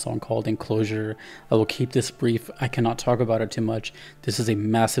Solid in a song called Enclosure. I will keep this brief. I cannot talk about it too much. This is a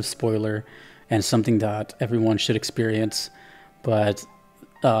massive spoiler and something that everyone should experience. But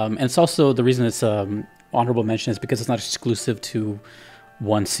and it's also the reason it's honorable mention is because it's not exclusive to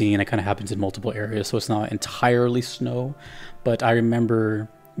one scene. It kind of happens in multiple areas, so it's not entirely snow. But I remember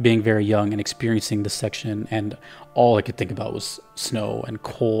being very young and experiencing this section, and all I could think about was snow and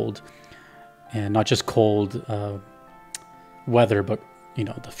cold. And not just cold weather, but, you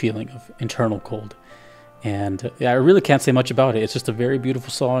know, the feeling of internal cold. And yeah, I really can't say much about it. It's just a very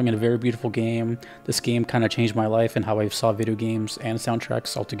beautiful song and a very beautiful game. This game kind of changed my life and how I saw video games and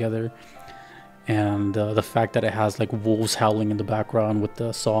soundtracks altogether. And the fact that it has like wolves howling in the background with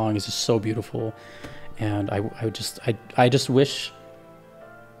the song is just so beautiful. And I just wish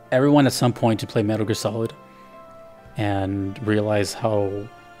everyone at some point to play Metal Gear Solid and realize how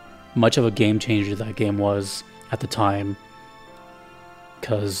much of a game changer that game was at the time,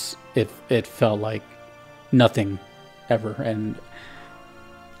 because it felt like nothing ever, and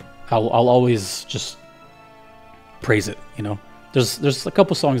I'll always just praise it. You know, there's a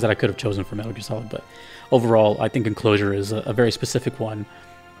couple songs that I could have chosen for Metal Gear Solid, but overall I think Enclosure is a very specific one,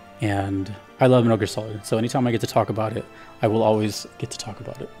 and I love Metal Gear Solid, so anytime I get to talk about it, I will always get to talk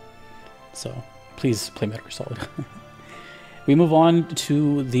about it. So please play Metal Gear Solid. We move on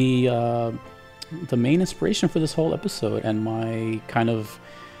to the main inspiration for this whole episode and my kind of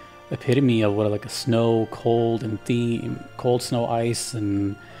epitome of what like a snow, cold, and theme, cold, snow, ice,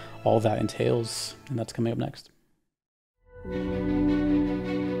 and all that entails. And that's coming up next.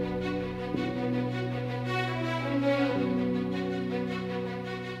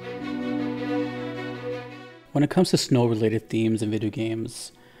 When it comes to snow-related themes in video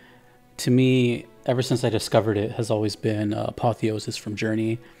games, to me, ever since I discovered it, has always been Apotheosis from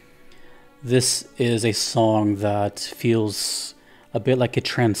Journey. This is a song that feels a bit like it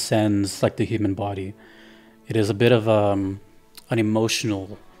transcends like the human body. It is a bit of an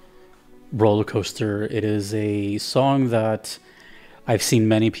emotional roller coaster. It is a song that I've seen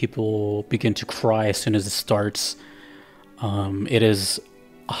many people begin to cry as soon as it starts. It is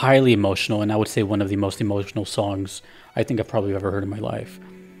highly emotional, and I would say one of the most emotional songs I think I've probably ever heard in my life.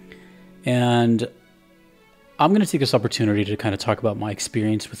 And I'm going to take this opportunity to kind of talk about my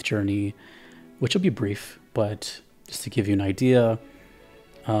experience with Journey, which will be brief, but just to give you an idea.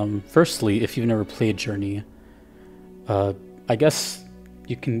 Firstly, if you've never played Journey, I guess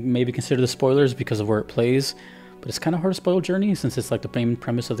you can maybe consider the spoilers because of where it plays, but it's kind of hard to spoil Journey since it's like the main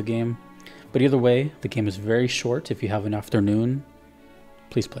premise of the game. But either way, the game is very short. If you have an afternoon,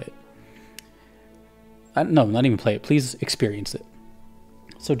 please play it. No, not even play it. Please experience it.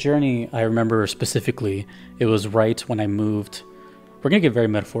 So Journey, I remember specifically, it was right when I moved. We're going to get very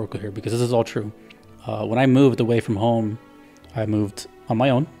metaphorical here because this is all true. When I moved away from home, I moved on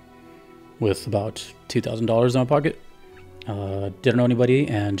my own with about $2,000 in my pocket. Didn't know anybody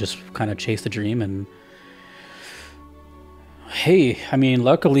and just kind of chased the dream. And hey, I mean,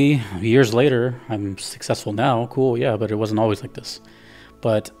 luckily, years later, I'm successful now. Cool, yeah, but it wasn't always like this.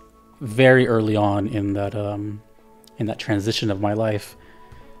 But very early on in that transition of my life,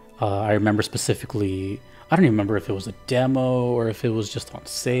 I remember specifically, I don't even remember if it was a demo or if it was just on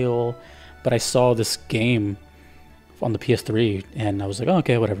sale, but I saw this game on the PS3 and I was like, oh,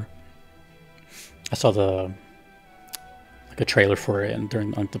 okay, whatever. I saw a trailer for it and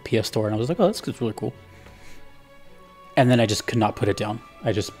on the PS Store, and I was like, oh, that's really cool. And then I just could not put it down.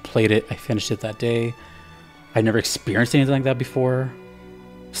 I just played it. I finished it that day. I never experienced anything like that before.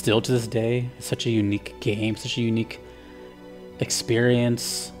 Still to this day, it's such a unique game, such a unique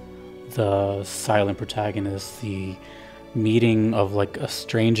experience. The silent protagonist, the meeting of like a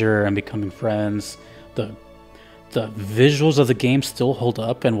stranger and becoming friends. The visuals of the game still hold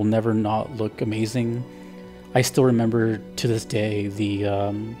up and will never not look amazing. I still remember to this day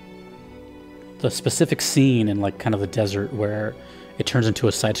the specific scene in like kind of the desert where it turns into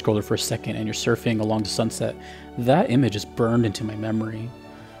a side scroller for a second and you're surfing along the sunset. That image is burned into my memory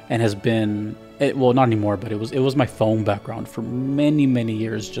and has been, well, not anymore, but it was my phone background for many, many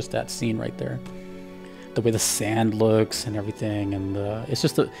years, just that scene right there. The way the sand looks and everything, and it's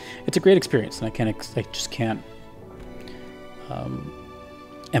a great experience, and I just can't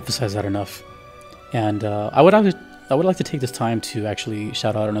emphasize that enough. And I would like to take this time to actually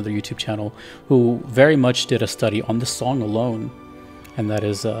shout out another YouTube channel who very much did a study on the song alone, and that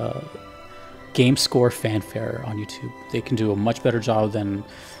is Game Score Fanfare on YouTube. They can do a much better job than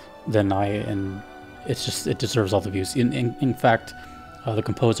I, and it deserves all the views. In fact, the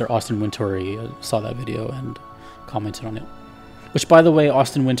composer Austin Wintory saw that video and commented on it. Which, by the way,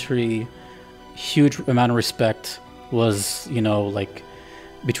 Austin Wintory, huge amount of respect, was, like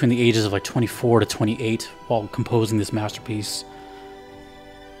between the ages of like 24 to 28 while composing this masterpiece.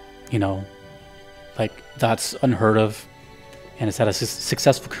 Like that's unheard of, and it's had a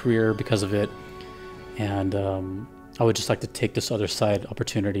successful career because of it. And I would just like to take this other side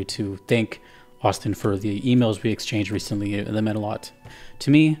opportunity to thank Austin for the emails we exchanged recently. That meant a lot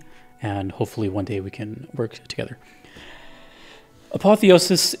to me, and hopefully one day we can work together.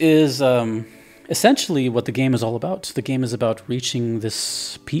 Apotheosis is essentially what the game is all about. The game is about reaching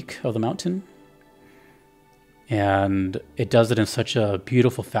this peak of the mountain, and it does it in such a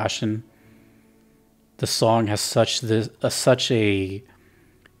beautiful fashion. The song has such a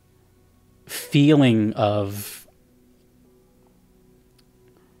feeling of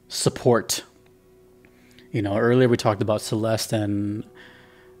support. Earlier we talked about Celeste and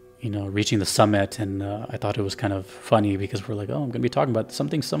reaching the summit, and I thought it was kind of funny because we're like, oh, I'm going to be talking about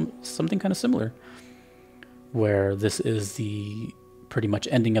something kind of similar, where this is the pretty much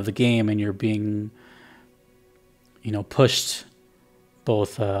ending of the game, and you're being pushed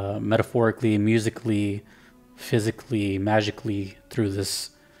both metaphorically, musically, physically, magically through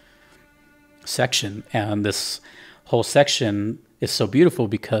this section. And this whole section is so beautiful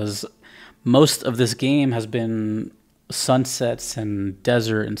because most of this game has been sunsets and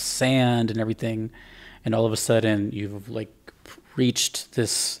desert and sand and everything, and all of a sudden you've like reached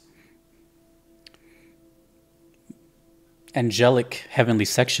this angelic heavenly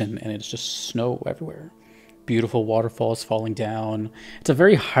section, and it's just snow everywhere, beautiful waterfalls falling down. It's a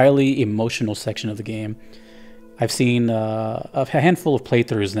very highly emotional section of the game. I've seen a handful of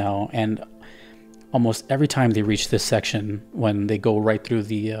playthroughs now, and almost every time they reach this section, when they go right through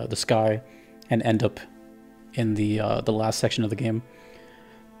the sky and end up in the last section of the game,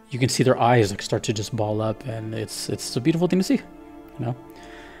 you can see their eyes like start to just ball up, and it's a beautiful thing to see, you know.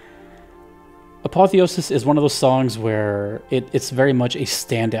 Apotheosis is one of those songs where it's very much a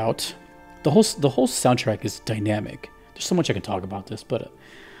standout. The whole soundtrack is dynamic. There's so much I can talk about this, but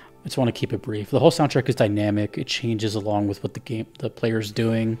I just want to keep it brief. The whole soundtrack is dynamic. It changes along with what the player's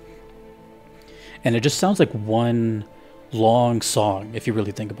doing, and it just sounds like one long song if you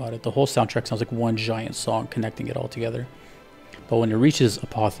really think about it. The whole soundtrack sounds like one giant song connecting it all together. But when it reaches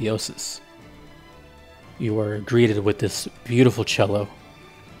apotheosis, you are greeted with this beautiful cello,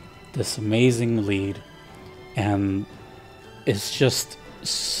 this amazing lead, and it's just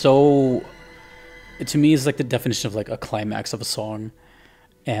so, to me, it's like the definition of like a climax of a song.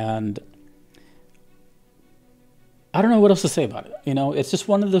 And I don't know what else to say about it. You know, it's just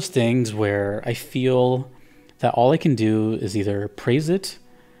one of those things where I feel that all I can do is either praise it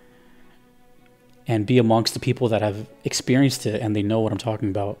and be amongst the people that have experienced it and they know what I'm talking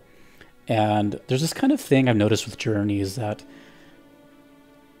about. And there's this kind of thing I've noticed with Journey is that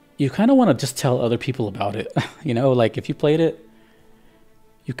you kind of want to just tell other people about it. You know, like if you played it,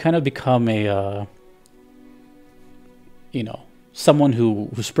 you kind of become a, you know, someone who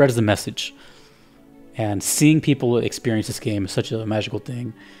spreads the message. And seeing people experience this game is such a magical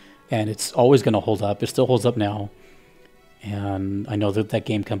thing. And it's always going to hold up. It still holds up now. And I know that that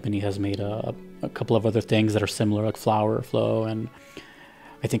game company has made a couple of other things that are similar, like Flow, and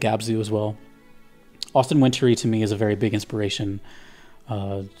I think Abzu as well. Austin Wintory, to me, is a very big inspiration.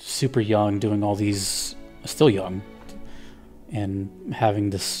 Super young, doing all these, still young, and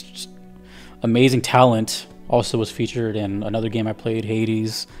having this amazing talent. Also was featured in another game I played,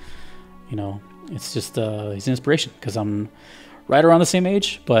 Hades. You know, it's just, he's an inspiration because I'm right around the same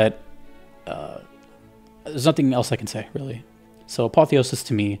age, but there's nothing else I can say, really. So Apotheosis,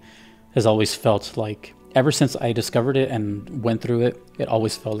 to me, has always felt like, ever since I discovered it and went through it, it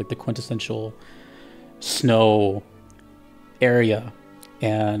always felt like the quintessential snow area.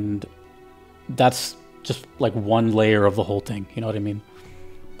 And that's just like one layer of the whole thing, you know what I mean?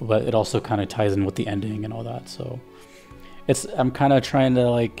 But it also kind of ties in with the ending and all that, so I'm kind of trying to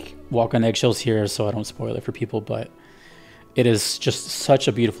like walk on eggshells here so I don't spoil it for people, but it is just such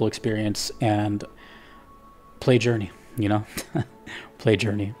a beautiful experience. And play Journey, you know. Play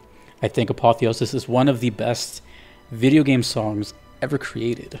Journey. I think Apotheosis is one of the best video game songs ever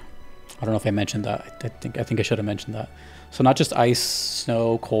created. I don't know if I mentioned that. I think I should have mentioned that. So not just ice,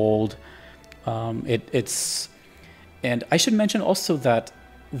 snow, cold. It's, and I should mention also that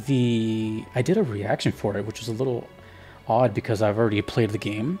I did a reaction for it, which was a little odd because I've already played the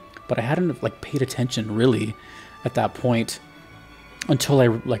game, but I hadn't like paid attention really at that point until I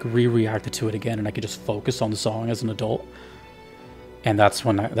like re-reacted to it again, and I could just focus on the song as an adult. And that's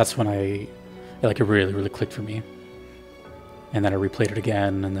when I like, it really clicked for me. And then I replayed it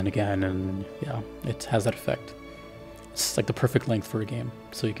again and then again, and yeah, it has that effect. It's like the perfect length for a game,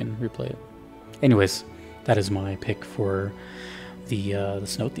 so you can replay it. Anyways, that is my pick for the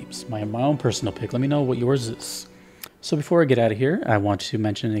snow themes. My own personal pick. Let me know what yours is. So before I get out of here, I want to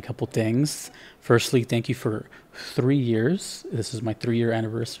mention a couple things. Firstly, thank you for 3 years. This is my 3-year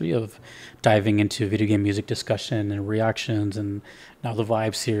anniversary of diving into video game music discussion and reactions, and now the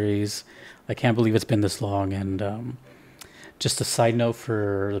Vibe series. I can't believe it's been this long. And just a side note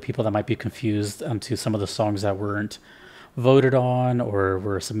for the people that might be confused onto some of the songs that weren't voted on or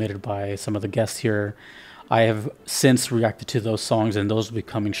were submitted by some of the guests here, I have since reacted to those songs, and those will be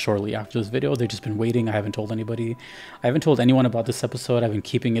coming shortly after this video. They've just been waiting. I haven't told anybody. I haven't told anyone about this episode. I've been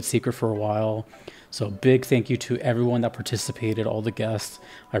keeping it secret for a while. So big thank you to everyone that participated, all the guests.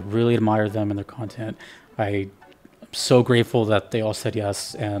 I really admire them and their content. I'm so grateful that they all said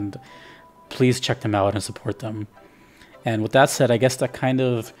yes, and please check them out and support them. And with that said, I guess that kind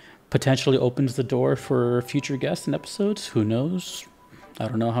of potentially opens the door for future guests and episodes. Who knows? I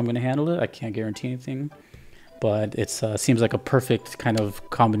don't know how I'm going to handle it. I can't guarantee anything. But it seems like a perfect kind of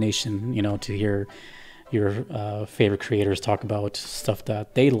combination, you know, to hear your favorite creators talk about stuff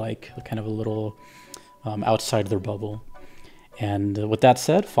that they like, kind of a little outside their bubble. And with that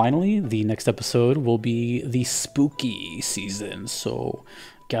said, finally, the next episode will be the spooky season. So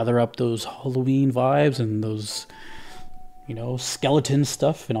gather up those Halloween vibes and those, you know, skeleton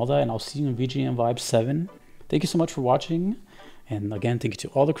stuff and all that. And I'll see you in VGM Vibe 7. Thank you so much for watching. And again, thank you to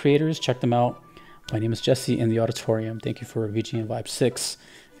all the creators. Check them out. My name is Jesse in the auditorium. Thank you for VGM Vibe 6.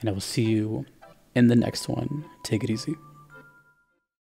 And I will see you in the next one. Take it easy.